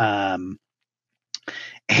 And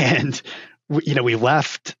we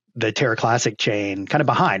left the Terra Classic chain kind of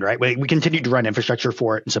behind, right? We continued to run infrastructure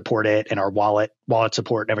for it and support it and our wallet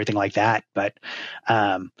support and everything like that. But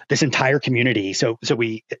this entire community, so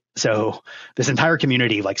this entire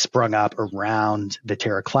community like sprung up around the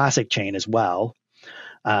Terra Classic chain as well.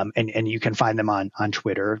 And you can find them on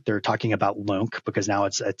Twitter. They're talking about Lunk because now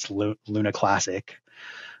it's Luna Classic.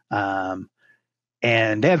 And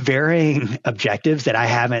they have varying objectives that I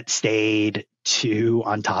haven't stayed too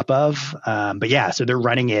on top of. But yeah, so they're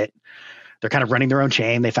running it. They're kind of running their own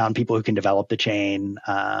chain. They found people who can develop the chain.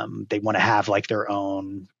 They want to have like their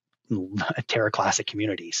own Terra Classic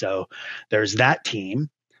community. So there's that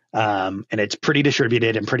team. And it's pretty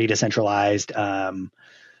distributed and pretty decentralized.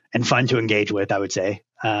 And fun to engage with, I would say.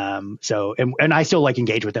 So I still like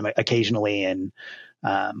engage with them occasionally. And,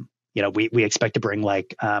 we expect to bring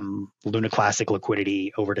like Luna Classic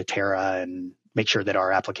liquidity over to Terra and make sure that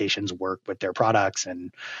our applications work with their products.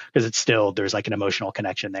 And because there's like an emotional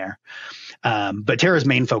connection there. But Terra's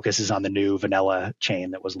main focus is on the new vanilla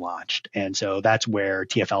chain that was launched. And so that's where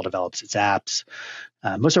TFL develops its apps.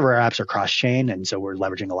 Most of our apps are cross-chain, and so we're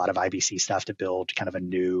leveraging a lot of IBC stuff to build kind of a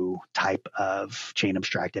new type of chain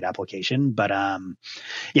abstracted application. But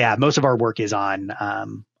most of our work is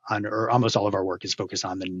or almost all of our work is focused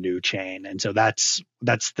on the new chain, and so that's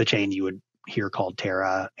the chain you would hear called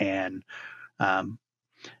Terra, and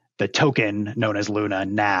the token known as Luna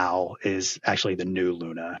now is actually the new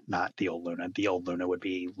Luna, not the old Luna. The old Luna would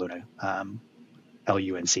be Luna,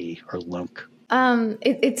 LUNC or Lunk.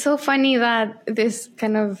 It's so funny that this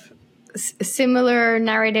kind of similar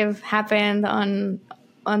narrative happened on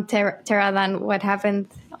Terra than what happened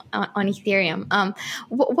on Ethereum.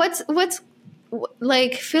 What's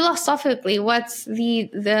like philosophically, what's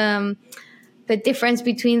the the difference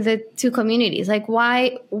between the two communities? Like,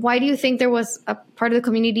 why do you think there was a part of the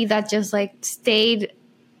community that just like stayed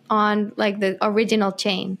on like the original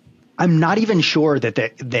chain? I'm not even sure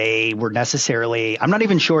that they were necessarily, I'm not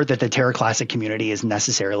even sure that the Terra Classic community is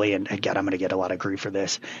necessarily, and again, I'm going to get a lot of grief for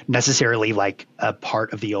this, necessarily like a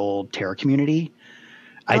part of the old Terra community.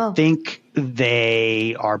 I think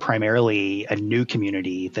they are primarily a new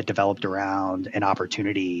community that developed around an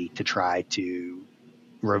opportunity to try to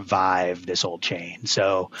revive this old chain.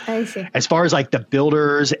 So I see. as far as like the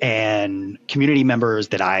builders and community members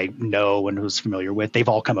that I know and was familiar with, they've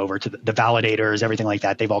all come over to the validators, everything like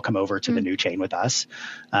that. They've all come over to the new chain with us.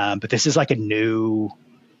 But this is like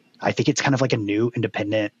I think it's kind of like a new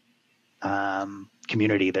independent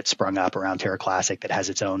community that sprung up around Terra Classic that has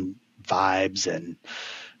its own vibes and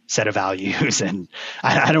set of values. And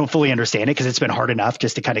I don't fully understand it because it's been hard enough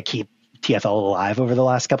just to kind of keep TFL alive over the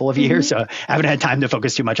last couple of years. So I haven't had time to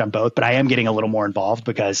focus too much on both, but I am getting a little more involved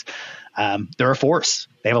because they're a force.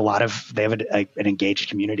 They have an engaged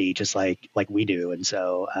community just like we do. And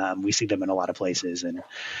so we see them in a lot of places. And,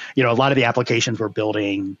 you know, a lot of the applications we're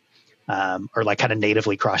building are like kind of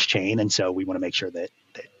natively cross chain. And so we want to make sure that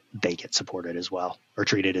they get supported as well, or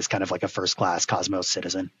treated as kind of like a first class Cosmos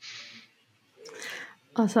citizen.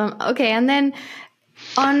 Awesome. Okay. And then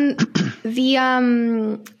on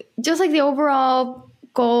the, just like the overall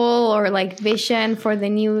goal or like vision for the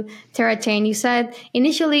new Terra chain, you said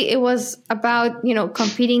initially it was about, you know,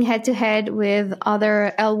 competing head to head with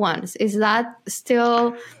other L1s. Is that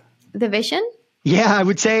still the vision? Yeah, I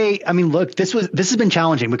would say, I mean, look, this has been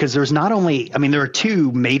challenging because there's not only, I mean, there are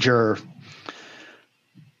two major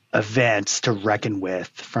events to reckon with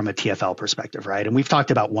from a TFL perspective, right? And we've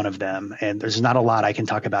talked about one of them, and there's not a lot I can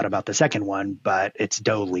talk about the second one, but it's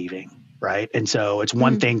Doe leaving, right? And so it's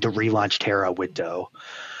one thing to relaunch Terra with Doe.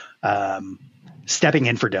 Stepping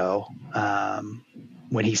in for Doe,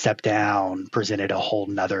 when he stepped down, presented a whole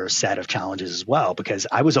nother set of challenges as well, because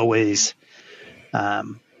I was always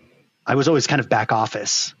kind of back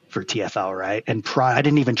office for TFL, right? And I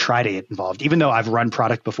didn't even try to get involved, even though I've run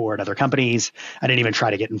product before at other companies. I didn't even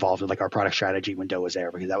try to get involved with like our product strategy when Doe was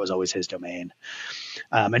there, because that was always his domain.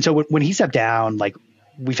 And so when he stepped down, like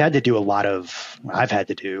I've had to do a lot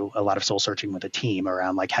of soul searching with the team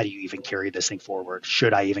around like, how do you even carry this thing forward?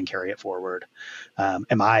 Should I even carry it forward?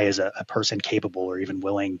 Am I as a person capable or even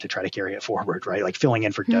willing to try to carry it forward, right? Like filling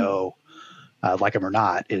in for Doe, like him or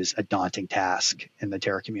not, is a daunting task in the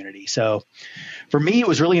Terra community. So for me, it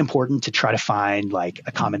was really important to try to find like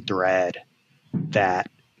a common thread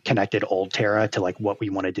that connected old Terra to like what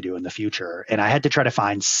we wanted to do in the future. And I had to try to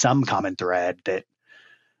find some common thread that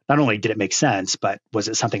not only did it make sense, but was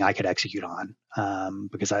it something I could execute on?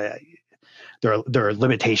 Because there are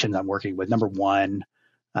limitations I'm working with. Number one,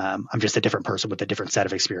 I'm just a different person with a different set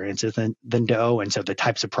of experiences than Doe. And so the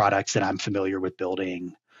types of products that I'm familiar with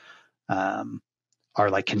building are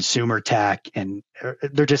like consumer tech, and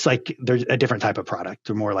they're a different type of product.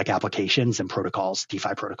 They're more like applications and protocols,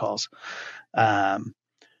 DeFi protocols. And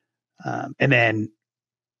then,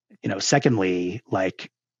 you know, secondly,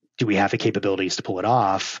 like, do we have the capabilities to pull it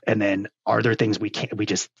off? And then are there things we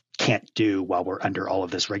just can't do while we're under all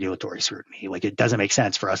of this regulatory scrutiny? Like, it doesn't make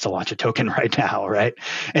sense for us to launch a token right now, right?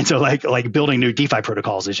 And so like building new DeFi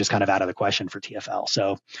protocols is just kind of out of the question for TFL.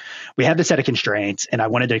 So we had the set of constraints, and I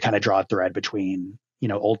wanted to kind of draw a thread between, you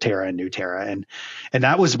know, old Terra and new Terra. And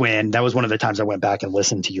that was one of the times I went back and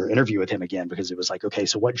listened to your interview with him again, because it was like, okay,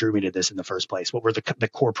 so what drew me to this in the first place? What were the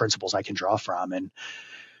core principles I can draw from?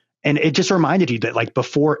 And it just reminded you that like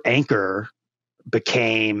before Anchor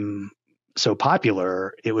became so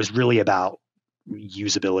popular, it was really about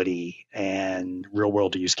usability and real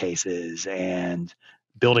world use cases and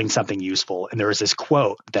building something useful. And there was this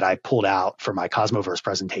quote that I pulled out from my Cosmoverse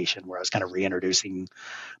presentation where I was kind of reintroducing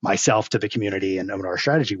myself to the community and what our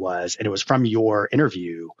strategy was. And it was from your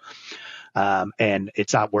interview. And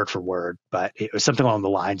it's not word for word, but it was something along the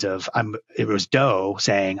lines of, it was Doe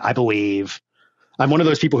saying, I'm one of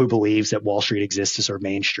those people who believes that Wall Street exists to serve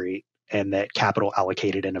Main Street, and that capital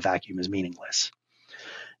allocated in a vacuum is meaningless.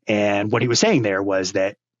 And what he was saying there was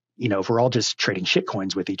that, you know, if we're all just trading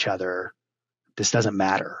shitcoins with each other, this doesn't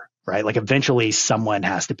matter, right? Like eventually someone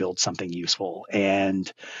has to build something useful.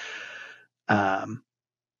 And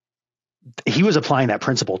he was applying that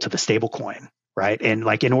principle to the stablecoin, right? And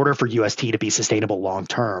like, in order for UST to be sustainable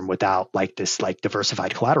long-term without like this like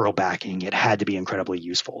diversified collateral backing, it had to be incredibly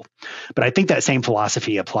useful. But I think that same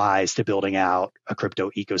philosophy applies to building out a crypto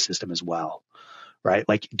ecosystem as well, right?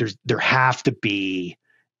 Like there have to be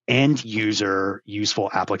end user useful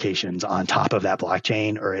applications on top of that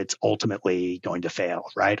blockchain, or it's ultimately going to fail,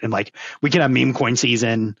 right? And like we can have meme coin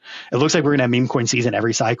season. It looks like we're gonna have meme coin season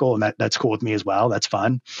every cycle, and that's cool with me as well. That's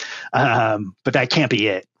fun. But that can't be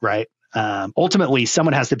it, right? Ultimately,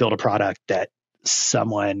 someone has to build a product that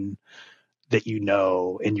someone that you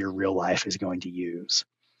know in your real life is going to use.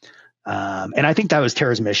 And I think that was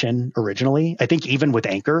Terra's mission originally. I think even with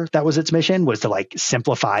Anchor, that was its mission, was to like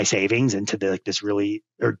simplify savings into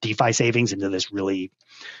or DeFi savings into this really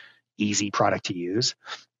easy product to use.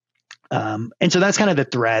 And so that's kind of the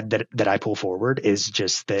thread that I pull forward, is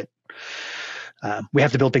just that we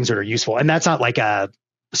have to build things that are useful. And that's not like a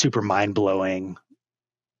super mind-blowing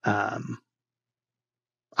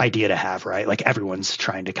idea to have, right? Like everyone's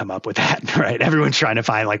trying to come up with that, right? Everyone's trying to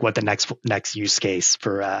find like what the next use case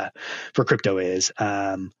for crypto is.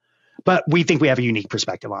 But we think we have a unique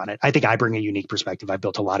perspective on it. I think I bring a unique perspective. I've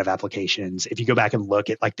built a lot of applications. If you go back and look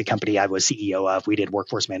at like the company I was CEO of, we did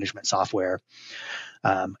workforce management software.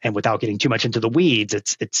 And without getting too much into the weeds,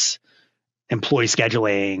 it's employee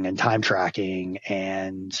scheduling and time tracking,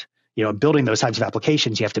 and building those types of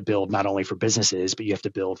applications. You have to build not only for businesses, but you have to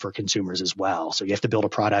build for consumers as well. So you have to build a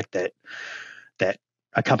product that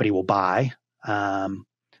a company will buy.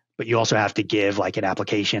 But you also have to give like an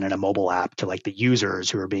application and a mobile app to like the users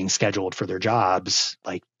who are being scheduled for their jobs,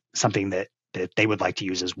 like something that they would like to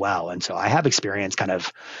use as well. And so I have experience kind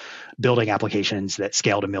of building applications that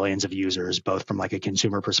scale to millions of users, both from like a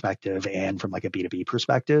consumer perspective and from like a B2B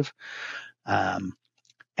perspective.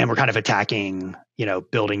 And we're kind of attacking,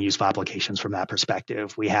 building useful applications from that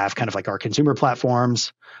perspective. We have kind of like our consumer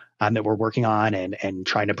platforms that we're working on and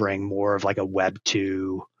trying to bring more of like a Web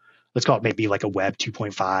 2, let's call it maybe like a Web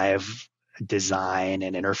 2.5 design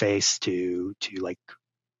and interface to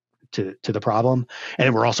the problem. And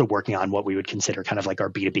then we're also working on what we would consider kind of like our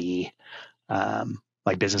B2B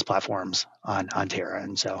like business platforms on Terra.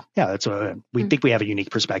 And so, yeah, that's what we think we have a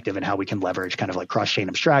unique perspective in how we can leverage kind of like cross-chain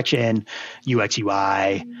abstraction, UX,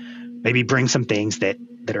 UI, maybe bring some things that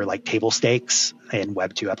are like table stakes in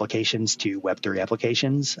Web 2 applications to Web 3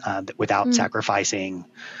 applications without sacrificing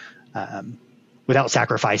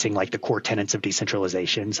like the core tenets of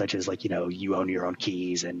decentralization, such as like, you own your own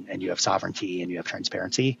keys and you have sovereignty and you have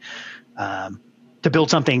transparency, to build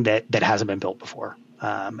something that hasn't been built before.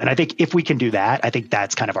 And I think if we can do that, I think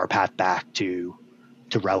that's kind of our path back to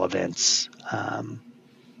relevance, kind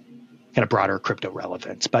of broader crypto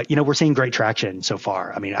relevance. But, we're seeing great traction so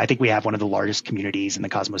far. I mean, I think we have one of the largest communities in the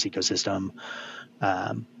Cosmos ecosystem.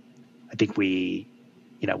 I think we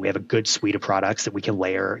have a good suite of products that we can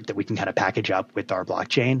layer, that we can kind of package up with our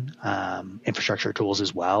blockchain infrastructure tools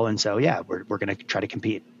as well. And so, yeah, we're going to try to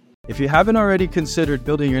compete. If you haven't already considered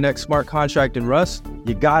building your next smart contract in Rust,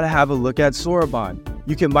 you gotta have a look at Sorabon.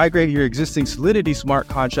 You can migrate your existing Solidity smart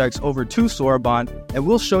contracts over to Sorabon, and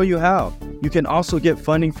we'll show you how. You can also get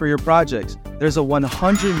funding for your projects. There's a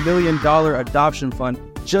 $100 million adoption fund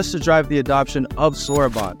just to drive the adoption of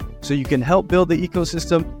Sorabon, so you can help build the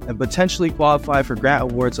ecosystem and potentially qualify for grant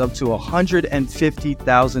awards up to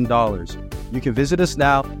 $150,000. You can visit us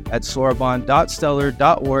now at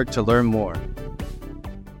sorabon.stellar.org to learn more.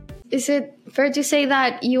 Is it fair to say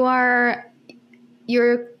that you're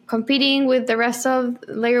competing with the rest of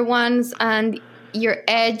layer ones, and your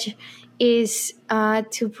edge is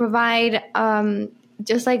to provide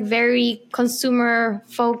just like very consumer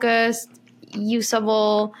focused,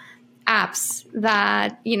 usable apps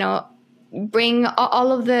that bring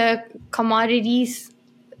all of the commodities,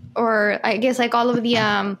 or I guess like all of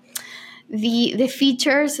the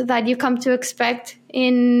features that you come to expect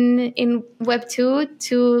in Web 2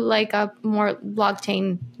 to like a more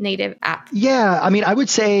blockchain native app? Yeah, I mean, I would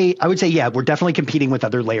say, yeah, we're definitely competing with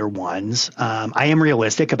other layer ones. I am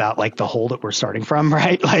realistic about like the hole that we're starting from,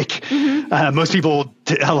 right? Like a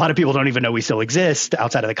lot of people don't even know we still exist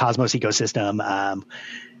outside of the Cosmos ecosystem.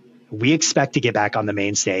 We expect to get back on the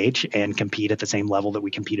main stage and compete at the same level that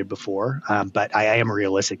we competed before. But I am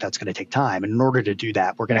realistic that's going to take time. And in order to do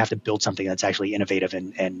that, we're going to have to build something that's actually innovative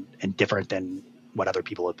and different than what other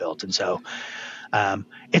people have built. And so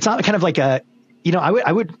it's not kind of like I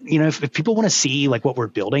would, if people want to see like what we're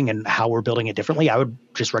building and how we're building it differently, I would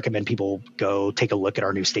just recommend people go take a look at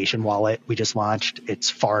our new Station wallet we just launched. It's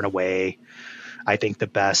far and away, I think, the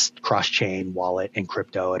best cross-chain wallet in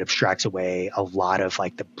crypto. It abstracts away a lot of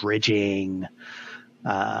like the bridging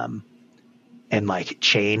and like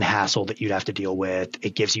chain hassle that you'd have to deal with.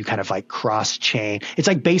 It gives you kind of like cross-chain. It's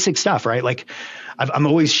like basic stuff, right? Like I'm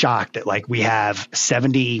always shocked that like we have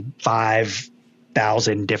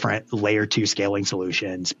 75,000 different layer 2 scaling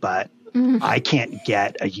solutions, but I can't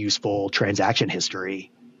get a useful transaction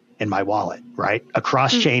history in my wallet, right? A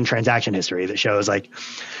cross-chain transaction history that shows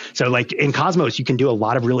so like in Cosmos, you can do a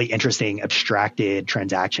lot of really interesting abstracted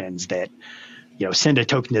transactions that, send a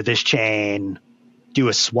token to this chain, do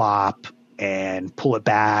a swap, and pull it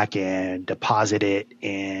back and deposit it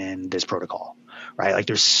in this protocol, right? Like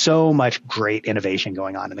there's so much great innovation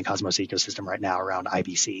going on in the Cosmos ecosystem right now around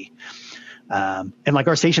IBC. And like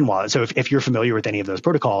our Station wallet. So if you're familiar with any of those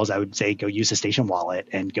protocols, I would say go use a Station wallet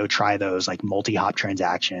and go try those like multi-hop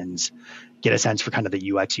transactions, get a sense for kind of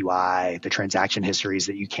the UX UI, the transaction histories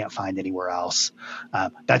that you can't find anywhere else.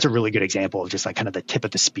 That's a really good example of just like kind of the tip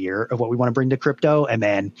of the spear of what we want to bring to crypto. And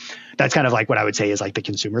then that's kind of like what I would say is like the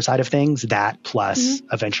consumer side of things, that plus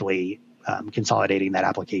eventually consolidating that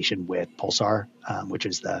application with Pulsar, which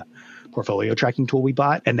is the portfolio tracking tool we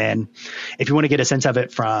bought. And then if you want to get a sense of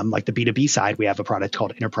it from like the B2B side, we have a product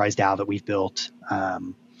called Enterprise DAO that we've built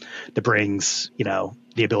that brings,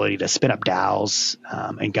 the ability to spin up DAOs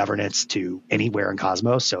and governance to anywhere in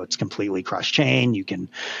Cosmos. So it's completely cross-chain. You can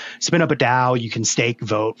spin up a DAO. You can stake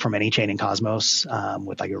vote from any chain in Cosmos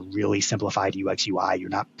with like a really simplified UX UI. You're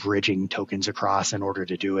not bridging tokens across in order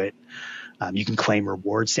to do it. You can claim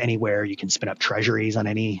rewards to anywhere. You can spin up treasuries on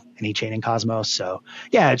any chain in Cosmos. So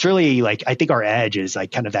yeah, it's really like, I think our edge is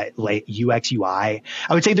like kind of that UX UI.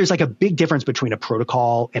 I would say there's like a big difference between a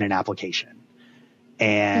protocol and an application.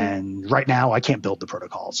 And right now I can't build the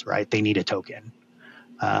protocols, right? They need a token.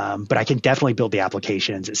 But I can definitely build the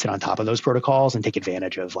applications that sit on top of those protocols and take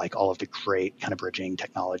advantage of like all of the great kind of bridging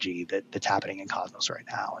technology that's happening in Cosmos right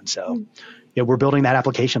now. And so we're building that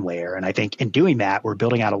application layer. And I think in doing that, we're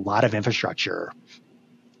building out a lot of infrastructure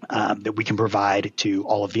that we can provide to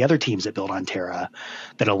all of the other teams that build on Terra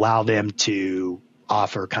that allow them to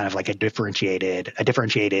offer kind of like a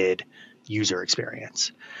differentiated user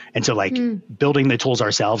experience. And so like building the tools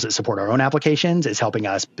ourselves that support our own applications is helping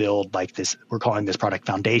us build like this, we're calling this product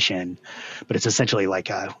foundation, but it's essentially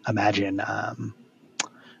like imagine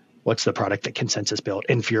what's the product that Consensus built?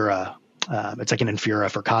 Infura. It's like an Infura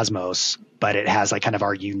for Cosmos, but it has like kind of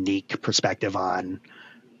our unique perspective on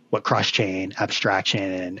what cross-chain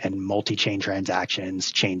abstraction and multi-chain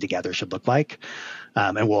transactions chained together should look like.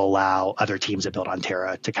 And will allow other teams that build on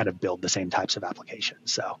Terra to kind of build the same types of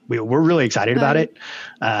applications. So we're really excited about it.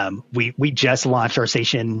 We just launched our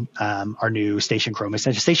Station, our new Station Chrome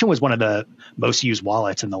extension. Station was one of the most used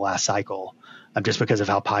wallets in the last cycle, just because of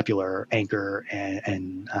how popular Anchor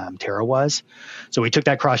and Terra was. So we took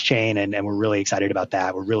that cross-chain and we're really excited about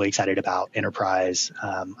that. We're really excited about Enterprise.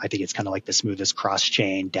 I think it's kind of like the smoothest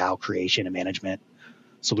cross-chain DAO creation and management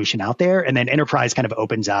solution out there. And then Enterprise kind of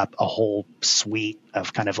opens up a whole suite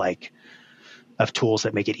of kind of like of tools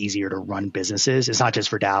that make it easier to run businesses. It's not just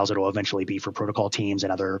for DAOs. It'll eventually be for protocol teams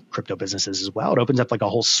and other crypto businesses as well. It opens up like a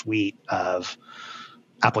whole suite of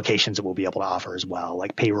applications that we'll be able to offer as well,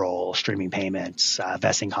 like payroll, streaming payments,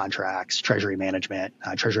 vesting contracts, treasury management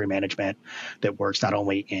that works not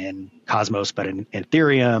only in Cosmos, but in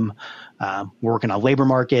Ethereum. We're working on labor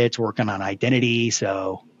markets, working on identity.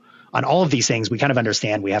 So on all of these things, we kind of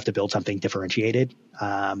understand we have to build something differentiated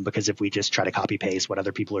because if we just try to copy paste what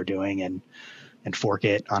other people are doing and fork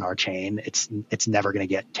it on our chain, it's never going to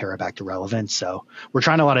get Terra back to relevance. So we're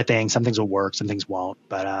trying a lot of things. Some things will work, some things won't.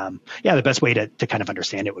 But the best way to kind of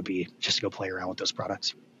understand it would be just to go play around with those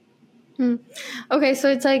products. Okay, so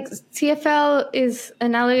it's like TFL is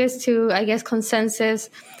analogous to, I guess, Consensus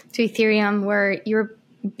to Ethereum, where you're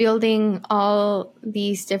building all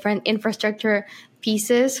these different infrastructure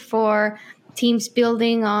pieces for teams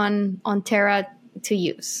building on Terra to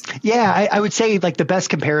use. Yeah, I would say like the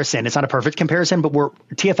best comparison, it's not a perfect comparison, but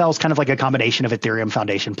TFL is kind of like a combination of Ethereum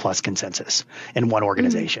Foundation plus Consensus in one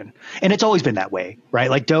organization. And it's always been that way,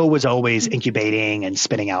 right? Like Doe was always incubating and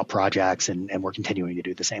spinning out projects and we're continuing to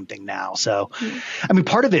do the same thing now. So, I mean,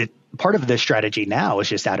 part of the strategy now is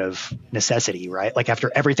just out of necessity, right? Like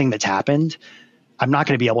after everything that's happened, I'm not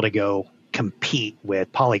going to be able to go compete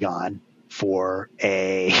with Polygon for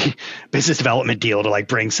a business development deal to like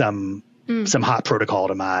bring some hot protocol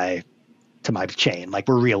to my chain. Like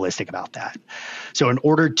we're realistic about that. So in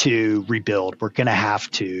order to rebuild, we're going to have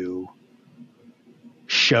to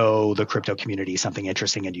show the crypto community something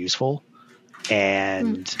interesting and useful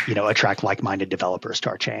and, attract like-minded developers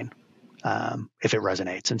to our chain if it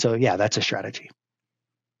resonates. And so, yeah, that's a strategy.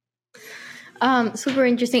 Super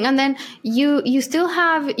interesting. And then you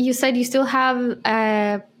said you still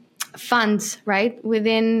have funds, right,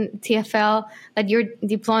 within TFL that you're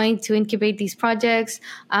deploying to incubate these projects.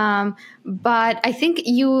 But I think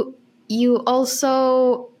you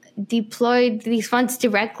also deployed these funds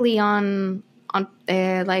directly on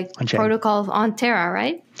protocols on Terra,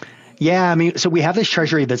 right? Yeah, I mean, so we have this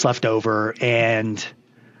treasury that's left over, and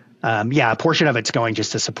Yeah, a portion of it's going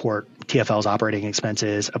just to support TFL's operating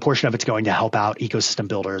expenses. A portion of it's going to help out ecosystem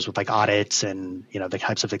builders with like audits and, you know, the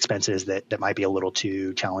types of expenses that might be a little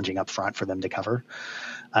too challenging up front for them to cover.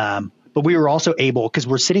 But we were also able, because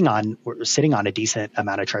we're sitting on a decent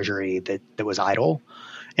amount of treasury that was idle.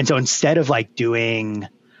 And so instead of like doing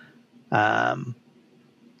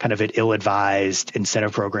kind of an ill-advised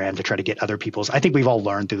incentive program to try to get other people's, I think we've all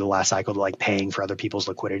learned through the last cycle that like paying for other people's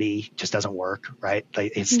liquidity just doesn't work, right?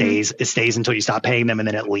 Like it stays until you stop paying them, and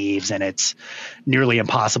then it leaves, and it's nearly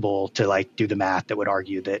impossible to like do the math that would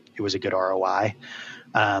argue that it was a good ROI.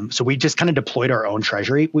 So we just kind of deployed our own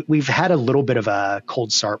treasury. We've had a little bit of a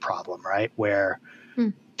cold start problem, right? Where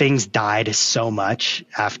things died so much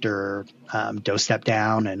after Doe stepped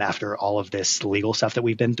down and after all of this legal stuff that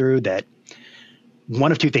we've been through that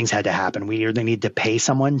one of two things had to happen. We either need to pay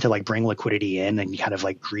someone to like bring liquidity in and kind of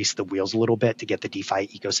like grease the wheels a little bit to get the DeFi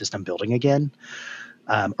ecosystem building again,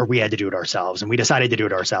 or we had to do it ourselves. And we decided to do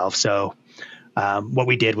it ourselves. So what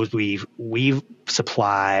we did was we've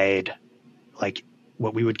supplied like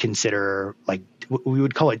what we would consider like, we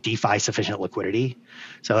would call it DeFi sufficient liquidity.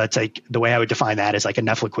 So that's like the way I would define that is like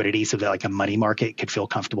enough liquidity so that like a money market could feel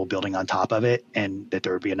comfortable building on top of it, and that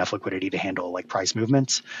there would be enough liquidity to handle like price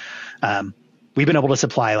movements. We've been able to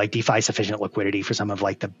supply like DeFi sufficient liquidity for some of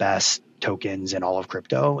like the best tokens in all of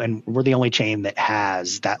crypto. And we're the only chain that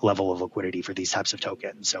has that level of liquidity for these types of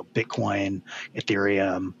tokens. So Bitcoin,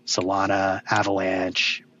 Ethereum, Solana,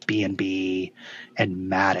 Avalanche, BNB, and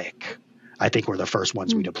Matic, I think were the first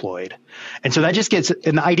ones we deployed. And so that just gets,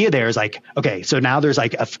 and the idea there is like, okay, so now there's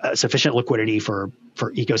like a sufficient liquidity for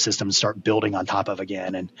ecosystems to start building on top of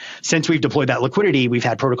again. And since we've deployed that liquidity, we've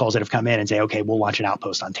had protocols that have come in and say, okay, we'll launch an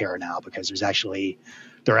outpost on Terra now because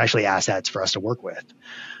there are actually assets for us to work with.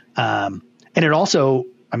 And it also,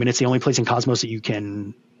 I mean, it's the only place in Cosmos that you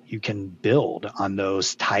can build on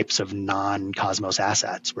those types of non-Cosmos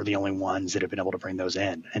assets. We're the only ones that have been able to bring those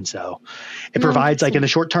in. And so it provides like in the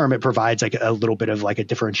short term, it provides like a little bit of like a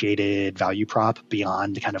differentiated value prop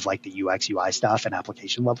beyond kind of like the UX UI stuff and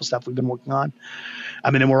application level stuff we've been working on.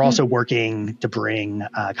 I mean, and we're also working to bring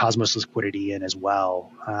Cosmos liquidity in as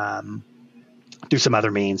well through some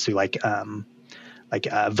other means, through like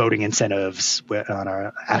voting incentives on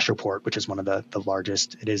our Astroport, which is one of the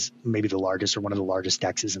largest. It is maybe the largest or one of the largest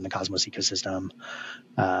DEXs in the Cosmos ecosystem.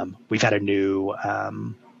 We've had a new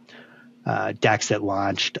DEX that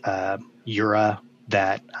launched, Ura,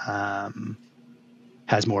 that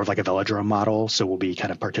has more of like a velodrome model. So we'll be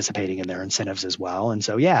kind of participating in their incentives as well. And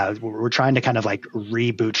so, yeah, we're trying to kind of like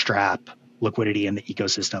re-bootstrap liquidity in the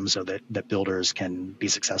ecosystem so that builders can be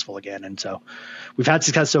successful again. And so we've had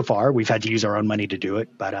success so far. We've had to use our own money to do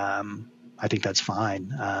it, but I think that's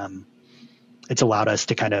fine. It's allowed us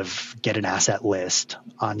to kind of get an asset list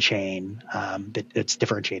on chain that's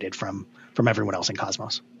differentiated from everyone else in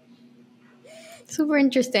Cosmos. Super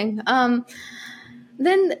interesting.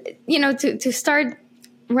 Then, to start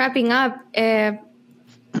wrapping up, as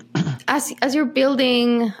you're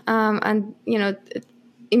building and,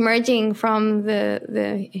 emerging from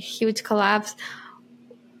the huge collapse,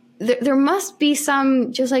 there must be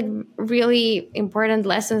some just like really important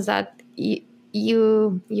lessons that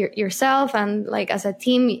you yourself and like as a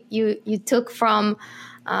team you took from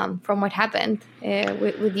what happened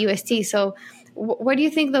with UST. So what do you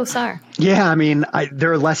think those are? Yeah, I mean,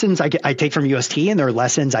 there are lessons I take from UST, and there are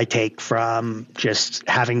lessons I take from just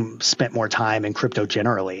having spent more time in crypto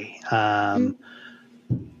generally.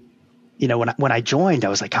 When I joined, I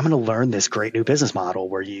was like, I'm going to learn this great new business model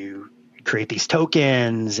where you create these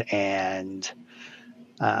tokens and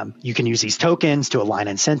you can use these tokens to align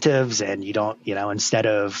incentives, and you don't, instead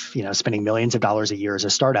of, spending millions of dollars a year as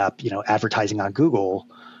a startup, advertising on Google,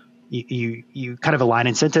 you kind of align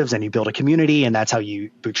incentives and you build a community, and that's how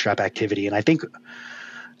you bootstrap activity. And I think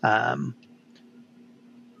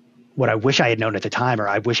what I wish I had known at the time, or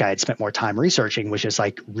I wish I had spent more time researching, was just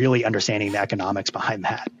like really understanding the economics behind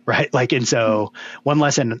that, right? Like, and so one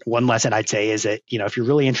lesson I'd say is that, if you're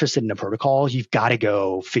really interested in a protocol, you've got to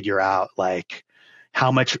go figure out like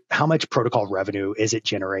how much protocol revenue is it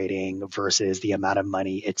generating versus the amount of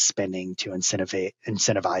money it's spending to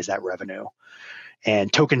incentivize that revenue.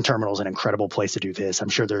 And Token Terminal is an incredible place to do this. I'm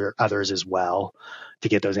sure there are others as well to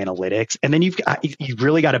get those analytics. And then you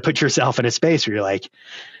really got to put yourself in a space where you're like,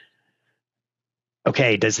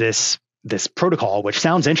 okay, does this protocol, which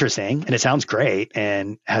sounds interesting and it sounds great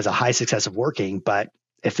and has a high success of working, but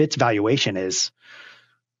if its valuation is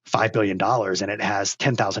 $5 billion and it has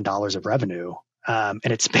 $10,000 of revenue, and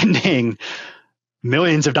it's spending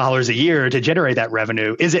millions of dollars a year to generate that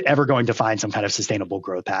revenue, is it ever going to find some kind of sustainable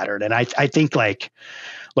growth pattern? And I think like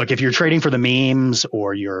look, if you're trading for the memes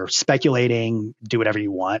or you're speculating, do whatever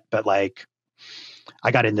you want. But like,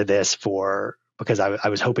 I got into this because I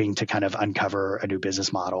was hoping to kind of uncover a new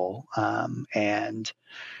business model. And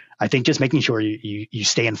I think just making sure you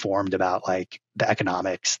stay informed about like the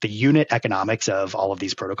economics, the unit economics of all of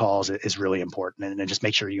these protocols is really important. And then just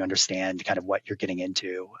make sure you understand kind of what you're getting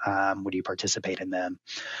into when you participate in them.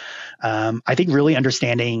 I think really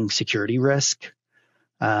understanding security risk.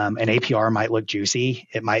 An APR might look juicy.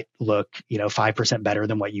 It might look, 5% better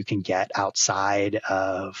than what you can get outside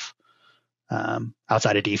of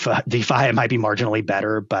DeFi. DeFi, it might be marginally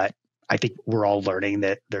better, but I think we're all learning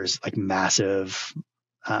that there's like massive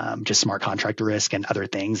just smart contract risk and other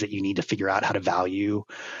things that you need to figure out how to value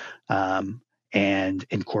and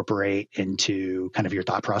incorporate into kind of your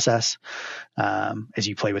thought process as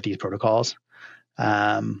you play with these protocols.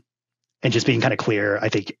 And just being kind of clear, I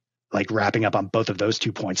think, like wrapping up on both of those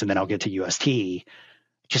 2 points, and then I'll get to UST.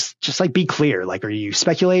 Just like be clear. Like, are you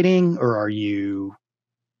speculating or are you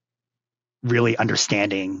really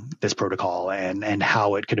understanding this protocol and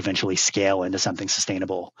how it could eventually scale into something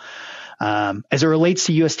sustainable? As it relates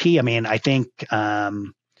to UST, I mean, I think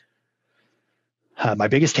my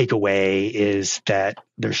biggest takeaway is that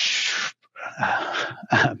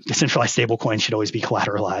decentralized stablecoins should always be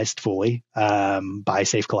collateralized fully by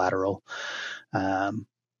safe collateral.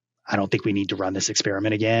 I don't think we need to run this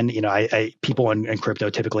experiment again. People in crypto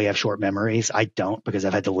typically have short memories. I don't, because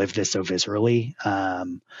I've had to live this so viscerally.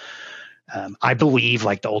 I believe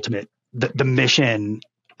like the mission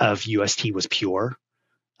of UST was pure.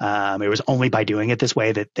 It was only by doing it this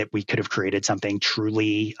way that we could have created something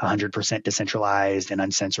truly 100% decentralized and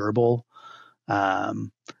uncensorable.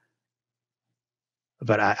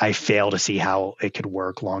 But I fail to see how it could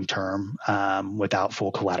work long term without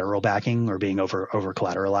full collateral backing or being over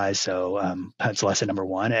collateralized. So that's lesson number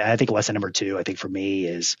one. And I think lesson number two, I think for me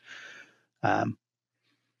is,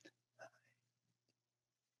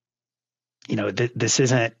 this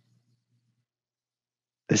isn't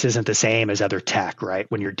the same as other tech, right?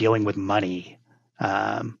 When you're dealing with money,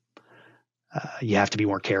 you have to be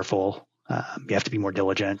more careful. You have to be more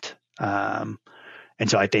diligent. And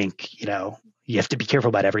so I think, you have to be careful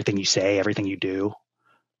about everything you say, everything you do,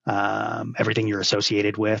 everything you're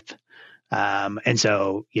associated with. And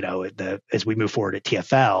so, as we move forward at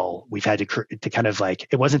TFL, we've had to kind of like,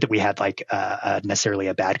 it wasn't that we had like necessarily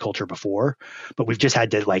a bad culture before, but we've just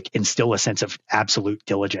had to like instill a sense of absolute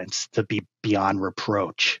diligence to be beyond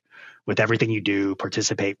reproach with everything you do,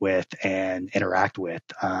 participate with, and interact with.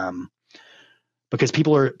 Because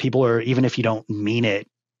people are, even if you don't mean it,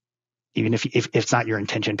 even if it's not your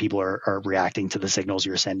intention, people are reacting to the signals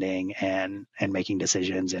you're sending and making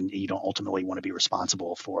decisions, and you don't ultimately want to be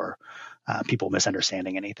responsible for people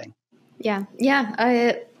misunderstanding anything. Yeah.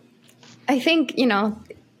 I think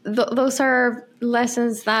those are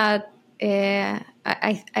lessons that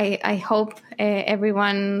I hope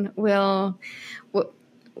everyone will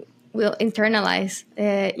internalize.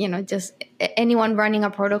 Just anyone running a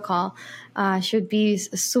protocol should be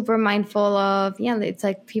super mindful of, it's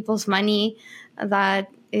like people's money that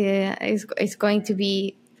is going to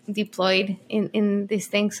be deployed in this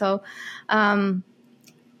thing. So I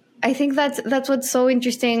think that's what's so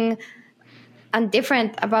interesting and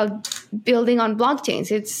different about building on blockchains.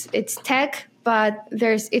 It's tech, but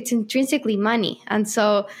it's intrinsically money. And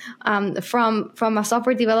so from a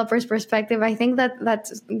software developer's perspective, I think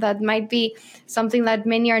that might be something that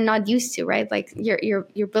many are not used to, right? Like you're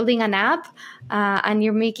building an app and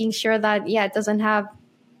you're making sure that it doesn't have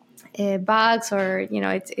bugs, or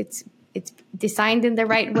it's designed in the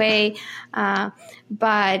right way,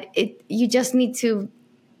 but you just need to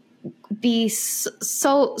be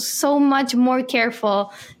so much more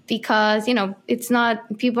careful, because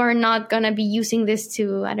people are not going to be using this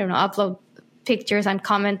to, I don't know, upload pictures and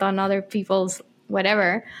comment on other people's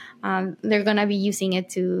whatever. They're going to be using it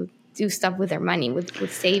to do stuff with their money,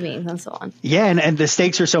 with savings and so on. Yeah, and the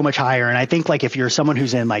stakes are so much higher. And I think like if you're someone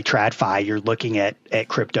who's in like TradFi, you're looking at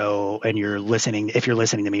crypto and if you're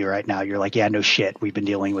listening to me right now, you're like, yeah, no shit, we've been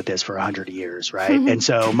dealing with this for 100 years, right? And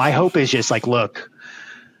so my hope is just like, look,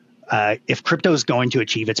 if crypto is going to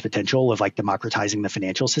achieve its potential of like democratizing the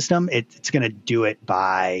financial system, it's going to do it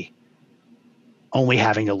by only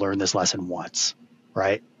having to learn this lesson once,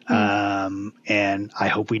 right? And I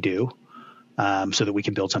hope we do, so that we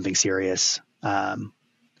can build something serious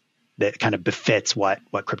that kind of befits what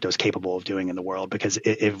crypto is capable of doing in the world. Because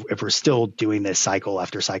if we're still doing this cycle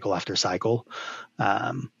after cycle after cycle,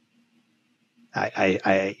 I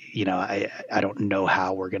don't know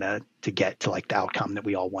how we're going to get to like the outcome that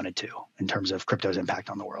we all wanted to in terms of crypto's impact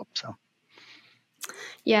on the world. So.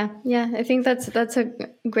 Yeah, I think that's a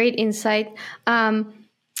great insight. And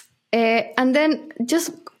then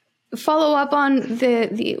just follow up on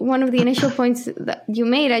the one of the initial points that you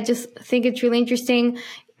made. I just think it's really interesting,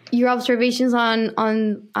 your observations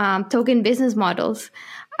on token business models.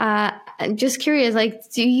 I'm just curious, like,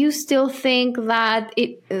 do you still think that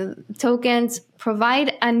tokens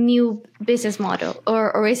provide a new business model,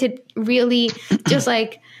 or is it really just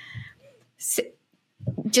like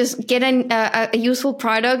just get a useful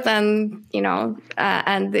product and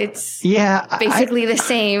and it's basically the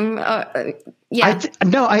same?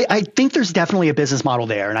 I think there's definitely a business model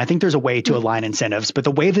there, and I think there's a way to align incentives, but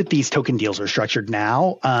the way that these token deals are structured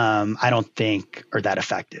now, I don't think are that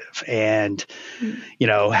effective. And,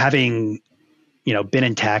 having, been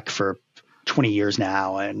in tech for 20 years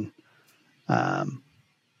now and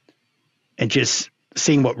just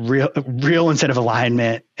seeing what real incentive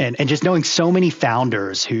alignment and just knowing so many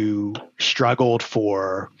founders who struggled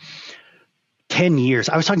for 10 years.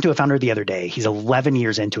 I was talking to a founder the other day. He's 11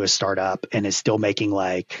 years into a startup and is still making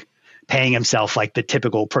paying himself like the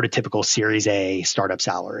prototypical Series A startup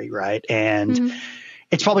salary. Right. And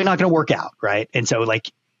it's probably not going to work out. Right. And so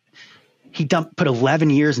he put 11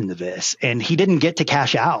 years into this and he didn't get to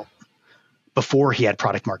cash out before he had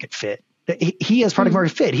product market fit. He has product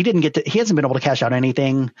market fit. He hasn't been able to cash out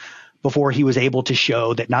anything before he was able to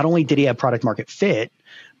show that not only did he have product market fit,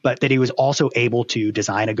 but that he was also able to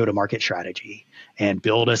design a go-to-market strategy and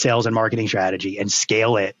build a sales and marketing strategy and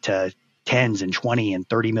scale it to tens and 20 and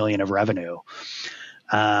 30 million of revenue.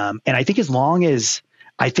 And I think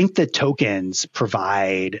I think the tokens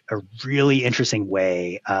provide a really interesting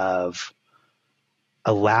way of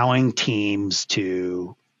allowing teams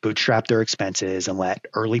to bootstrap their expenses and let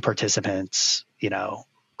early participants,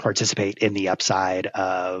 participate in the upside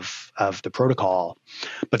of the protocol.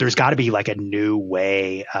 But there's got to be a new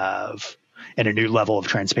way and a new level of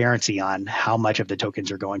transparency on how much of the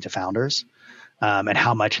tokens are going to founders and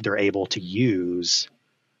how much they're able to use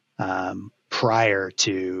prior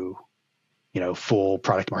to full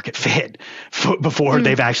product market fit before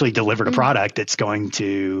they've actually delivered a product that's going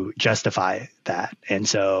to justify that. And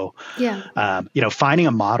so, finding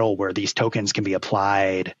a model where these tokens can be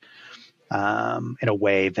applied in a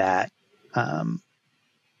way that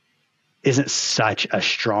isn't such a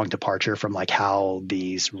strong departure from how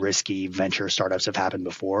these risky venture startups have happened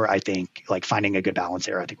before. I think finding a good balance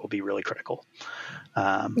there, I think will be really critical.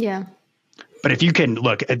 But if you can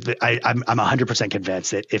look, I'm 100%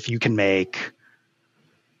 convinced that if you can make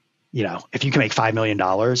 $5 million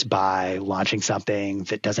by launching something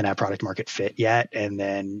that doesn't have product market fit yet, and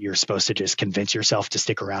then you're supposed to just convince yourself to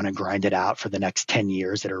stick around and grind it out for the next 10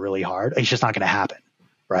 years that are really hard, it's just not going to happen,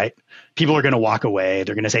 right? People are going to walk away.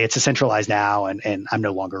 They're going to say it's decentralized now and I'm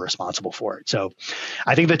no longer responsible for it. So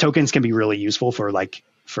I think the tokens can be really useful for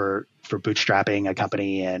bootstrapping a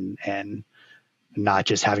company and not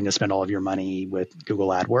just having to spend all of your money with Google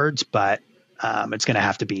AdWords, but it's going to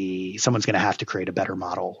have to be, someone's going to have to create a better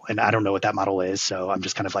model. And I don't know what that model is. So I'm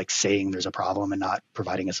just kind of saying there's a problem and not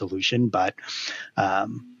providing a solution, but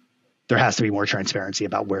there has to be more transparency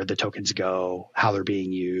about where the tokens go, how they're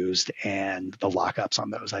being used, and the lockups on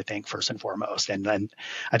those, I think, first and foremost. And then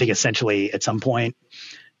I think essentially at some point,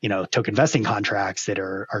 token vesting contracts that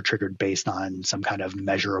are triggered based on some kind of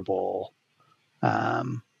measurable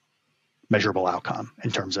outcome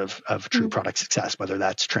in terms of true product success, whether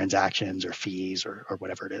that's transactions or fees or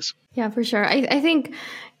whatever it is. Yeah, for sure. I think,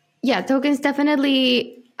 tokens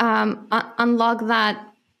definitely unlock that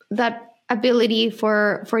ability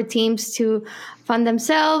for teams to fund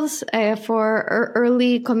themselves, for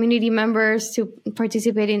early community members to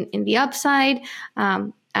participate in the upside,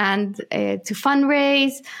 and to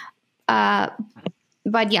fundraise.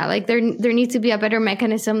 But there needs to be a better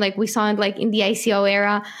mechanism, like we saw in the ICO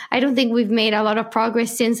era. I don't think we've made a lot of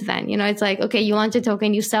progress since then. It's okay, you launch a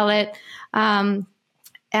token, you sell it, and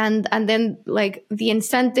then the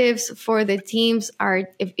incentives for the teams are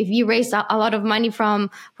if you raise a lot of money from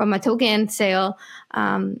a token sale,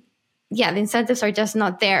 the incentives are just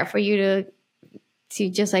not there for you to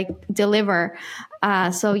just deliver.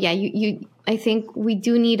 I think we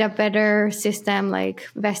do need a better system, like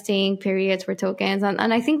vesting periods for tokens.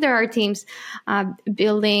 And I think there are teams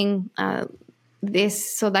building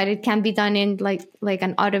this so that it can be done in like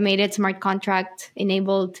an automated smart contract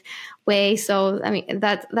enabled way. So, I mean,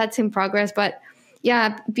 that's in progress. But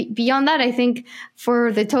beyond that, I think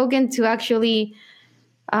for the token to actually,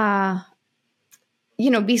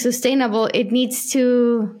 be sustainable, it needs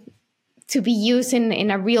to be used in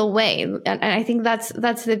a real way. And I think that's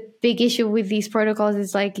the big issue with these protocols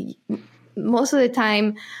is most of the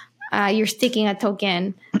time you're sticking a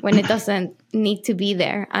token when it doesn't need to be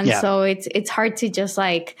there. And so it's hard to just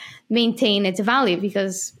like maintain its value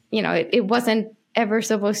because, it wasn't ever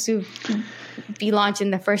supposed to be launched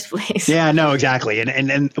in the first place. Yeah, no, exactly.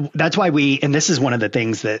 And that's why and this is one of the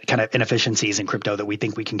things that kind of inefficiencies in crypto that we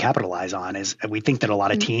think we can capitalize on is we think that a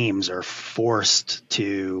lot of teams are forced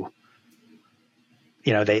to,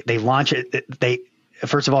 they launch it.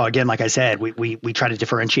 First of all, again, like I said, we try to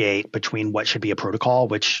differentiate between what should be a protocol,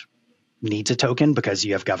 which needs a token because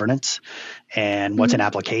you have governance, and what's an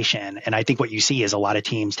application. And I think what you see is a lot of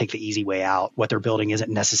teams take the easy way out. What they're building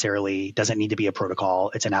doesn't need to be a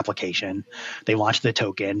protocol. It's an application. They launch the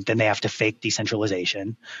token, then they have to fake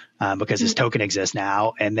decentralization because this token exists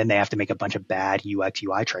now. And then they have to make a bunch of bad UX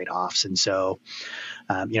UI trade-offs. And so,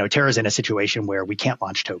 Terra's in a situation where we can't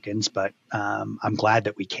launch tokens, but I'm glad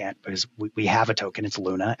that we can't because we have a token. It's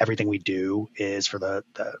Luna. Everything we do is for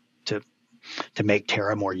to make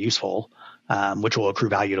Terra more useful, which will accrue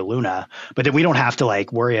value to Luna. But then we don't have to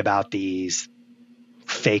like worry about these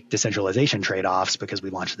fake decentralization trade-offs because we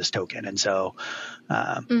launched this token. And so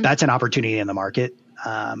that's an opportunity in the market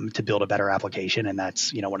to build a better application. And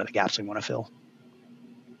that's, one of the gaps we want to fill.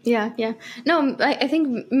 Yeah. No, I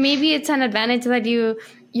think maybe it's an advantage that you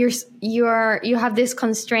have this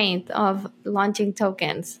constraint of launching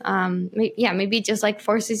tokens. Maybe it just like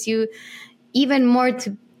forces you even more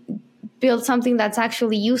to build something that's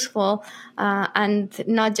actually useful and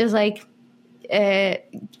not just like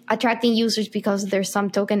attracting users because there's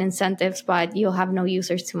some token incentives, but you'll have no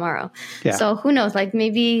users tomorrow. Yeah. So who knows? Like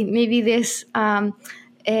maybe this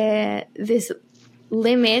this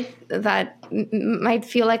limit that might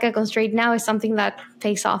feel like a constraint now is something that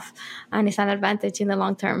pays off and is an advantage in the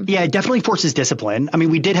long term. Yeah, it definitely forces discipline. I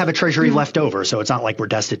mean, we did have a treasury left over, so it's not like we're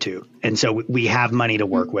destitute. And so we have money to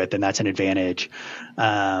work with, and that's an advantage.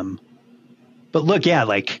 But look,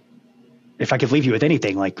 like if I could leave you with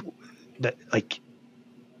anything,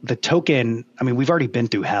 the token, I mean, we've already been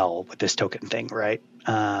through hell with this token thing, right?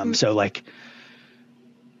 So like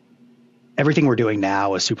everything we're doing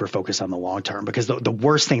now is super focused on the long term because the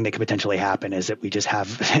worst thing that could potentially happen is that we just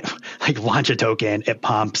have like launch a token, it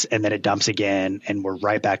pumps and then it dumps again. And we're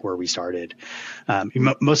right back where we started.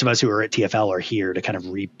 Most of us who are at TFL are here to kind of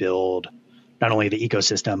rebuild not only the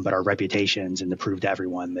ecosystem, but our reputations and to prove to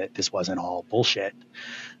everyone that this wasn't all bullshit.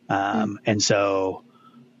 And so,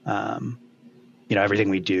 everything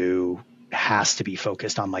we do has to be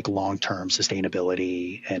focused on like long-term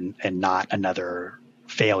sustainability and not another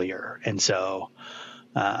failure. And so,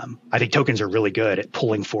 I think tokens are really good at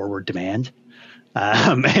pulling forward demand.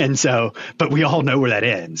 And so, but we all know where that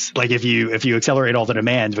ends. Like if you accelerate all the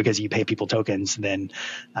demand because you pay people tokens, then,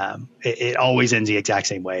 it always ends the exact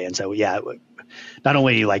same way. And so, not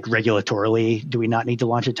only like regulatorily do we not need to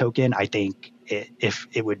launch a token, I think if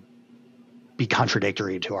it would be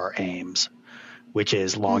contradictory to our aims, which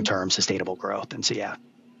is long-term sustainable growth. And so,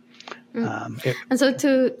 and so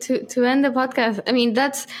to end the podcast, I mean,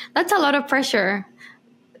 that's a lot of pressure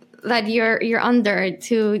that you're under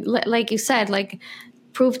to, like you said, like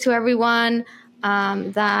prove to everyone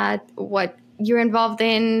that what you're involved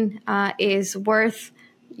in is worth,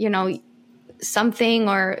 something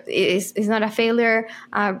or is not a failure,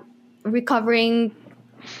 recovering,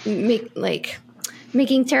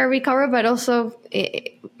 making Terra recover, but also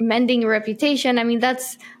mending your reputation. I mean,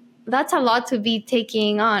 that's a lot to be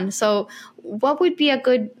taking on. So what would be a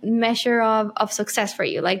good measure of success for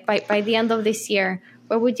you? Like by the end of this year,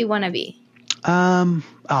 where would you want to be?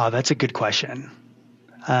 That's a good question.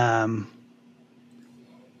 I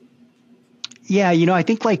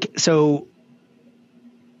think so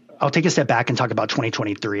I'll take a step back and talk about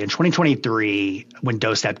 2023. In 2023, when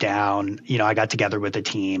Doe stepped down, I got together with the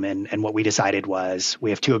team and what we decided was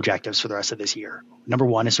we have two objectives for the rest of this year. Number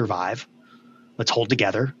one is survive. Let's hold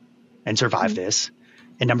together and survive this.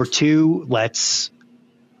 And number two, let's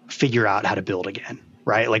figure out how to build again,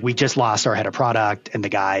 right? Like we just lost our head of product and the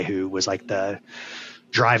guy who was like the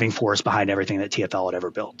driving force behind everything that TFL had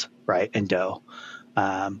ever built, right? And Doe.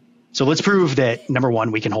 So let's prove that number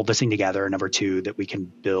one, we can hold this thing together. And number two, that we can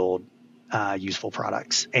build useful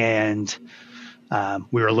products. And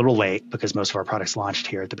we were a little late because most of our products launched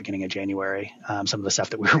here at the beginning of January. Some of the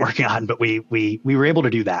stuff that we were working on, but we were able to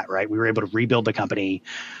do that, right? We were able to rebuild the company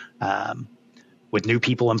with new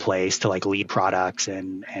people in place to like lead products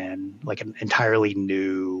and like an entirely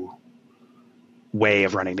new way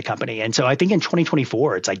of running the company. And so I think in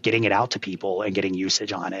 2024, it's like getting it out to people and getting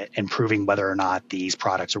usage on it and proving whether or not these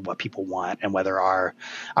products are what people want and whether our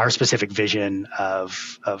specific vision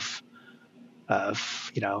of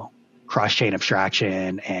cross-chain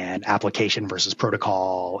abstraction and application versus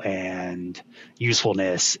protocol and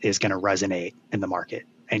usefulness is going to resonate in the market.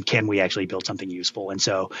 and can we actually build something useful? And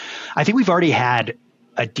so I think we've already had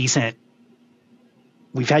decent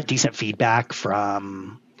feedback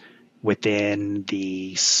from within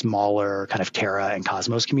the smaller kind of Terra and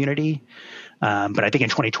Cosmos community. But I think in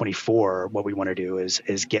 2024, what we want to do is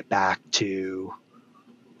get back to,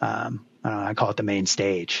 I don't know, I call it the main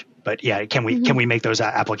stage. But yeah, can we make those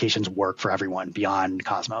applications work for everyone beyond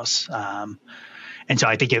Cosmos? And so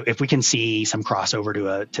I think if we can see some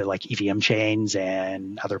crossover to like EVM chains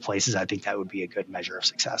and other places, I think that would be a good measure of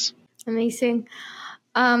success. Amazing.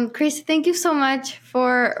 Chris, thank you so much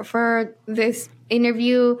for this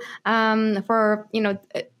interview, for,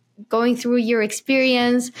 going through your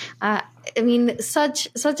experience. I mean, such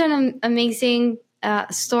an amazing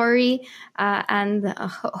story, and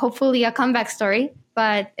hopefully a comeback story.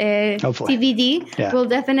 But TBD, yeah. We'll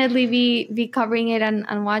definitely be covering it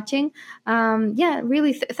and watching.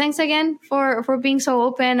 Really, thanks again for being so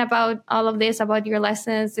open about all of this, about your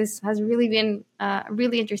lessons. This has really been a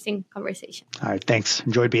really interesting conversation. All right, thanks.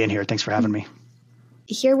 Enjoyed being here. Thanks for having me.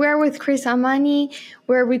 Here we are with Chris Amani.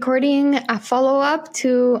 We're recording a follow-up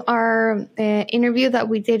to our interview that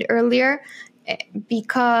we did earlier,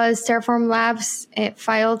 because Terraform Labs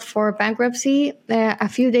filed for bankruptcy a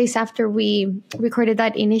few days after we recorded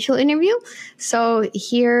that initial interview. So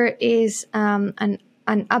here is an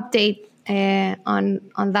update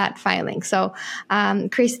on that filing. So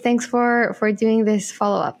Chris, thanks for doing this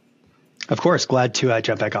follow-up. Of course, glad to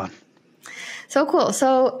jump back on. So cool.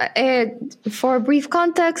 So for brief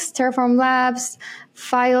context, Terraform Labs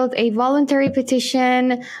filed a voluntary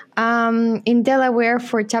petition in Delaware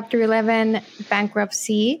for Chapter 11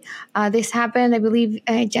 bankruptcy. This happened, I believe,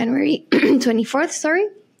 January 24th, sorry.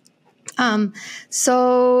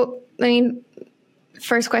 So, I mean,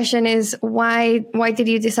 first question is, why did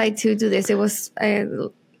you decide to do this? It was a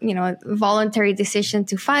voluntary decision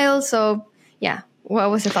to file. So, yeah, what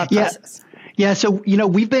was the thought process? Yeah. So,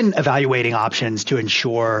 we've been evaluating options to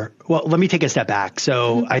ensure, well, let me take a step back.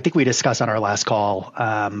 So I think we discussed on our last call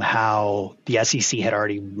how the SEC had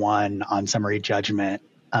already won on summary judgment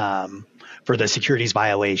for the securities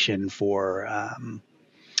violation for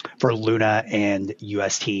Luna and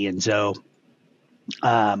UST. And so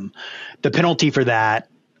the penalty for that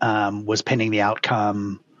was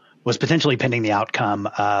potentially pending the outcome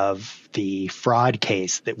of the fraud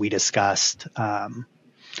case that we discussed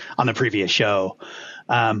on the previous show.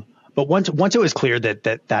 But once it was clear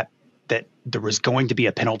that there was going to be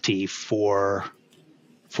a penalty for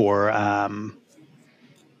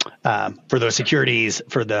those securities,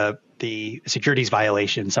 for the securities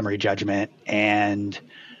violation summary judgment, and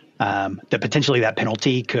that potentially that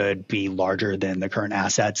penalty could be larger than the current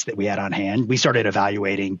assets that we had on hand, we started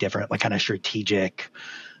evaluating different kind of strategic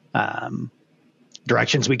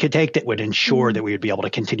directions we could take that would ensure that we would be able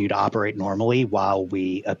to continue to operate normally while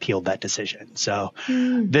we appealed that decision. So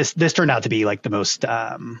this turned out to be like the most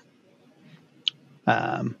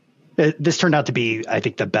this turned out to be, I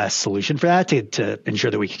think, the best solution for that, to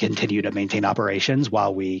ensure that we can continue to maintain operations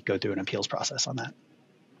while we go through an appeals process on that.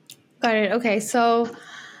 Got it. Okay. So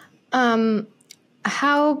how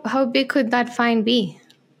big could that fine be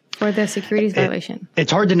for the securities violation?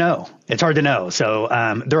 It's hard to know. So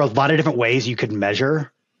there are a lot of different ways you could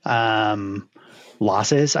measure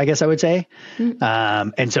losses, I guess I would say.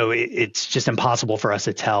 And so it's just impossible for us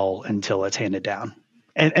to tell until it's handed down.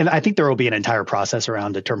 And I think there will be an entire process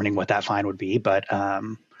around determining what that fine would be,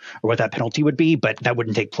 or what that penalty would be, but that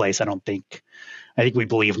wouldn't take place, I think we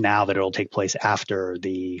believe now that it'll take place after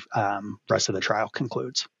the rest of the trial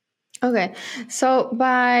concludes. Okay. So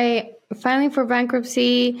by filing for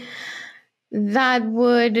bankruptcy, that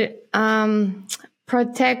would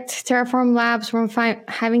protect Terraform Labs from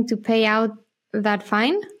having to pay out that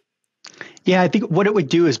fine? Yeah, I think what it would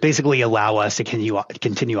do is basically allow us to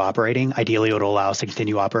continue operating. Ideally, it would allow us to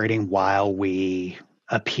continue operating while we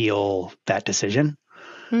appeal that decision.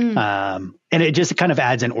 And it just kind of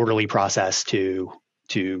adds an orderly process to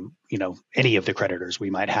any of the creditors we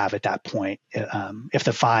might have at that point, if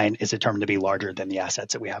the fine is determined to be larger than the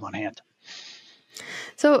assets that we have on hand.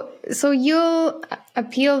 So you'll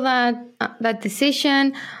appeal that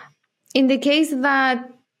decision. In the case that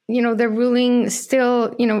the ruling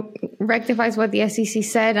still rectifies what the SEC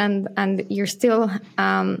said, and you still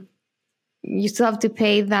have to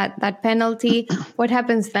pay that penalty, what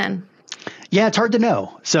happens then? Yeah, it's hard to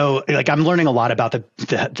know. So I'm learning a lot about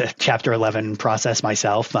the Chapter 11 process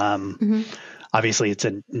myself. Obviously, it's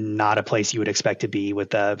not a place you would expect to be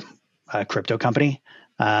with a crypto company,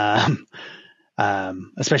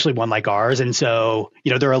 especially one like ours. And so,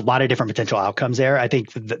 there are a lot of different potential outcomes there. I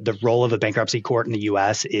think the role of a bankruptcy court in the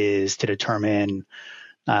U.S. is to determine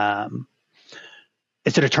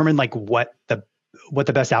is to determine like what the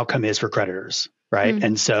best outcome is for creditors, right?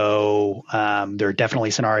 And so there are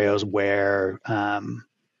definitely scenarios where the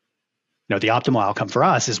optimal outcome for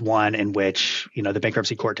us is one in which the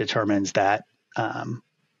bankruptcy court determines that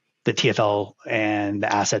the TFL and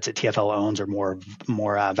the assets that TFL owns are more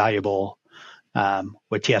valuable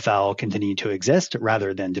with TFL continue to exist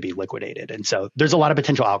rather than to be liquidated. And so there's a lot of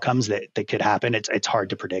potential outcomes that could happen. It's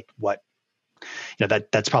hard to predict what,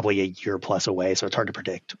 that's probably a year plus away. So it's hard to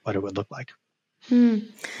predict what it would look like.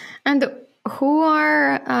 And who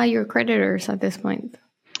are your creditors at this point?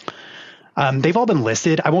 They've all been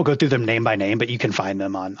listed. I won't go through them name by name, but you can find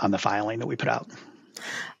them on the filing that we put out.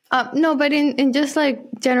 No, but in just like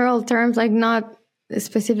general terms, like not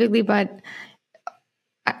specifically, but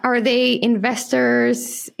are they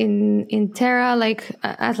investors in Terra, like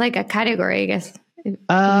as like a category, I guess?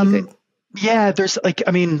 Yeah, there's like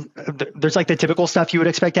the typical stuff you would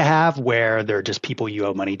expect to have where they're just people you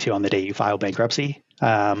owe money to on the day you file bankruptcy,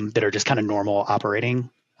 that are just kind of normal operating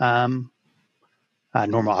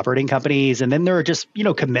companies. And then there are just,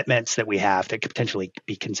 commitments that we have that could potentially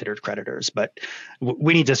be considered creditors, but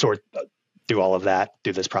we need to sort through all of that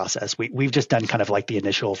through this process. We've just done kind of like the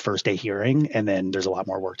initial first day hearing, and then there's a lot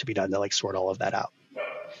more work to be done to like sort all of that out.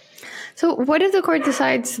 So what if the court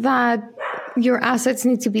decides that your assets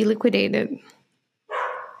need to be liquidated?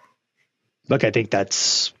 Look, I think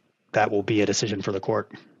that will be a decision for the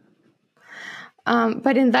court.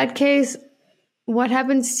 But in that case, what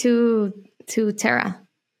happens to Terra?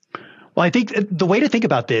 Well, I think the way to think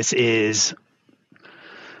about this is,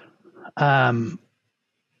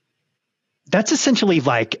 that's essentially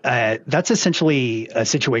a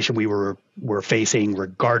situation we were facing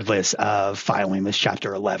regardless of filing this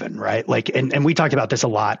Chapter 11, right? Like, and we talked about this a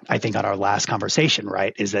lot, I think, on our last conversation,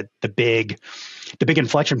 right? Is that the big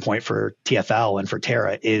inflection point for TFL and for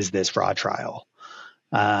Terra is this fraud trial.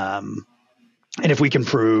 And if we can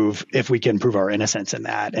prove our innocence in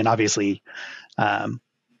that, and obviously, the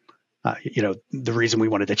reason we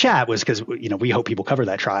wanted to chat was because, we hope people cover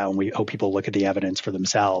that trial and we hope people look at the evidence for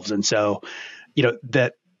themselves. And so,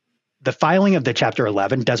 the filing of the Chapter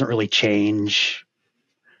 11 doesn't really change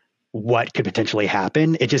what could potentially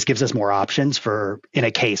happen. It just gives us more options in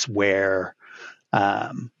a case where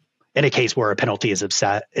a penalty is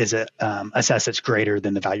assessed that's greater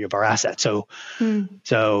than the value of our assets. So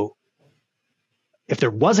if there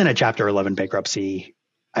wasn't a Chapter 11 bankruptcy,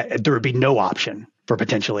 there would be no option for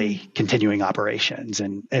potentially continuing operations.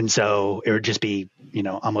 And so it would just be,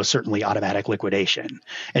 almost certainly automatic liquidation.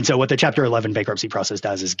 And so what the Chapter 11 bankruptcy process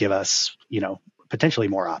does is give us, potentially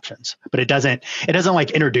more options, but it doesn't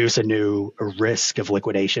like introduce a new risk of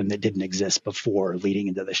liquidation that didn't exist before leading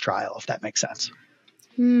into this trial, if that makes sense.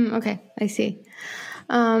 Okay, I see.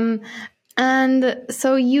 And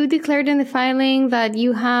so you declared in the filing that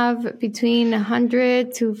you have between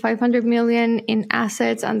 100 to 500 million in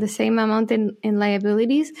assets and the same amount in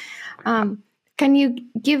liabilities. Can you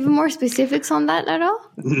give more specifics on that at all?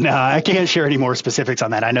 No, I can't share any more specifics on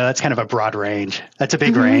that. I know that's kind of a broad range. That's a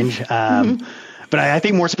big range. But I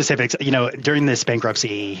think more specifics, during this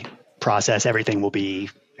bankruptcy process, everything will be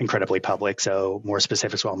incredibly public. So more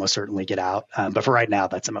specifics will almost certainly get out. But for right now,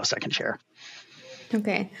 that's the most I can share.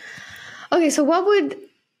 Okay, so what would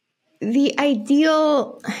the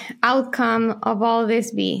ideal outcome of all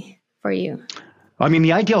this be for you? I mean,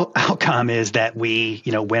 the ideal outcome is that we,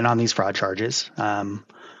 win on these fraud charges.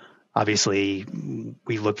 Obviously,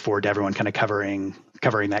 we look forward to everyone kind of covering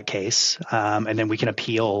that case. And then we can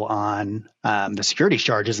appeal on the securities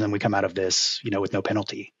charges, and then we come out of this, with no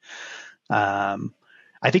penalty.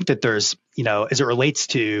 I think that there's, as it relates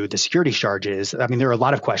to the securities charges, I mean, there are a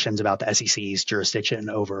lot of questions about the SEC's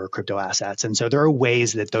jurisdiction over crypto assets. And so there are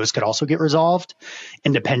ways that those could also get resolved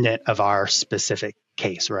independent of our specific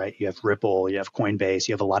case, right? You have Ripple, you have Coinbase,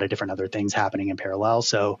 you have a lot of different other things happening in parallel.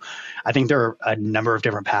 So I think there are a number of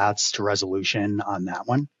different paths to resolution on that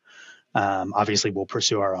one. Obviously, we'll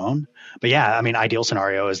pursue our own. But yeah, I mean, ideal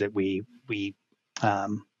scenario is that we win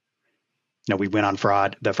on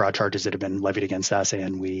the fraud charges that have been levied against us,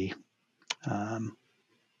 and we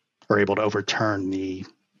are able to overturn the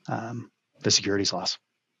securities loss.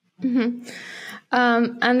 Mm-hmm.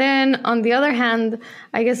 And then on the other hand,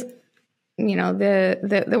 I guess,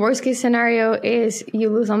 the worst case scenario is you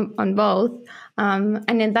lose on both.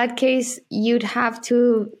 And in that case, you'd have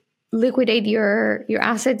to liquidate your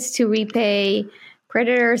assets to repay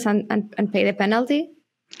creditors and pay the penalty.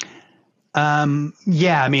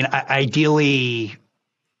 Yeah, I mean, ideally,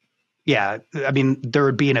 yeah, I mean, there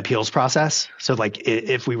would be an appeals process. So like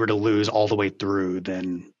if we were to lose all the way through,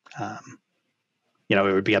 then, it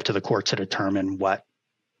would be up to the court to determine what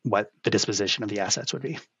what the disposition of the assets would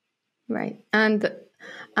be. Right. And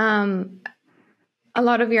a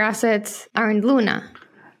lot of your assets are in Luna.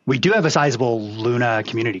 We do have a sizable Luna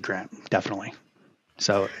community grant, definitely.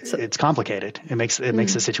 So it's complicated. It makes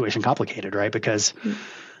the situation complicated, right? Because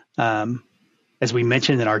as we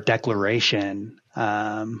mentioned in our declaration,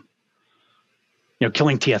 killing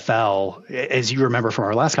TFL, as you remember from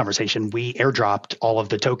our last conversation, we airdropped all of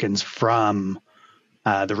the tokens from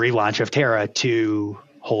the relaunch of Terra to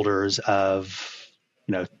holders of,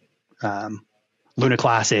 Luna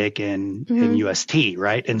Classic and UST,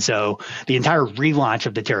 right? And so the entire relaunch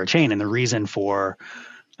of the Terra chain and the reason for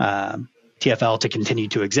TFL to continue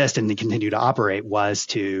to exist and to continue to operate was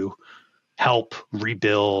to help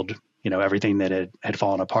rebuild, everything that had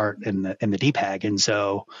fallen apart in the DPEG. And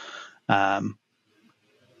so,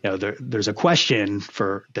 there's a question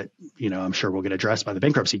for that, I'm sure will get addressed by the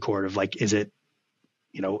bankruptcy court of like, is it,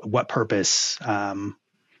 what purpose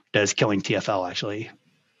does killing TFL actually,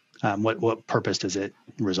 what purpose does it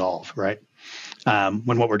resolve, right?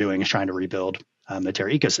 When what we're doing is trying to rebuild the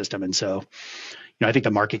Terra ecosystem. And so, I think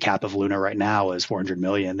the market cap of Luna right now is 400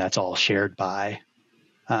 million. That's all shared by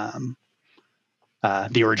the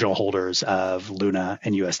original holders of Luna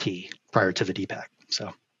and UST prior to the DPEG.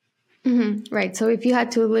 So, right. So if you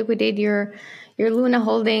had to liquidate your Luna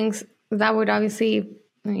holdings, that would obviously,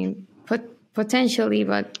 potentially,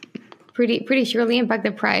 but pretty surely impact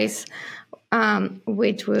the price,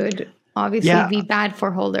 which would obviously be bad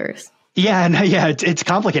for holders. It's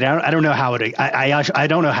complicated. I don't know how I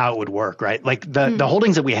don't know how it would work, right? Like the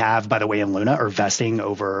holdings that we have, by the way, in Luna are vesting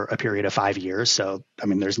over a period of 5 years. So,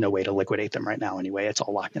 there's no way to liquidate them right now anyway. It's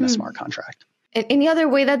all locked in a smart contract. Any other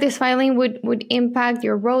way that this filing would impact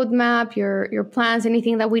your roadmap, your plans,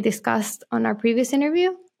 anything that we discussed on our previous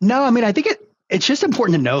interview? No, I think it's just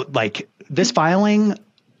important to note, like, this filing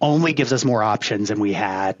only gives us more options than we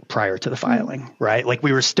had prior to the filing, right? Like,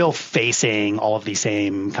 we were still facing all of these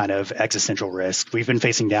same kind of existential risks. We've been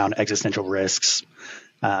facing down existential risks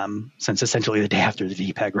since essentially the day after the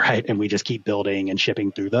DPEG, right? And we just keep building and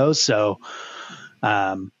shipping through those. So,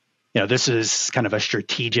 this is kind of a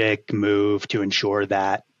strategic move to ensure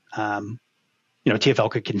that, TFL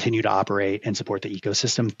could continue to operate and support the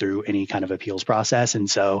ecosystem through any kind of appeals process. And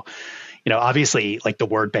so, obviously, like, the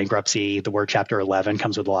word bankruptcy, the word Chapter 11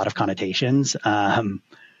 comes with a lot of connotations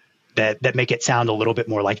that make it sound a little bit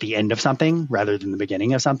more like the end of something rather than the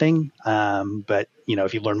beginning of something. But,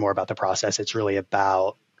 if you learn more about the process, it's really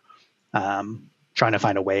about trying to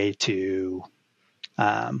find a way to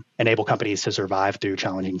enable companies to survive through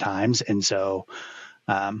challenging times. And so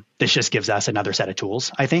this just gives us another set of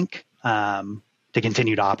tools, I think, to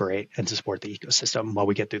continue to operate and to support the ecosystem while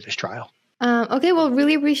we get through this trial. Okay, well,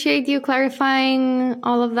 really appreciate you clarifying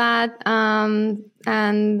all of that. I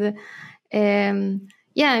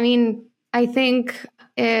think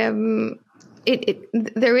there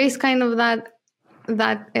is kind of that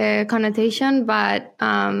connotation, but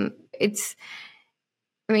it's.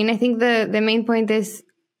 I think the main point is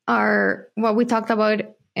what we talked about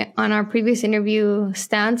on our previous interview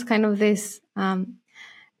stance, kind of this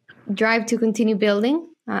drive to continue building.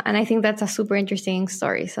 And I think that's a super interesting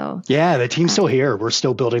story. So yeah, the team's still here. We're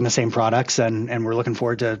still building the same products and we're looking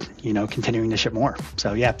forward to, continuing to ship more.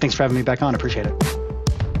 So yeah, thanks for having me back on. Appreciate it.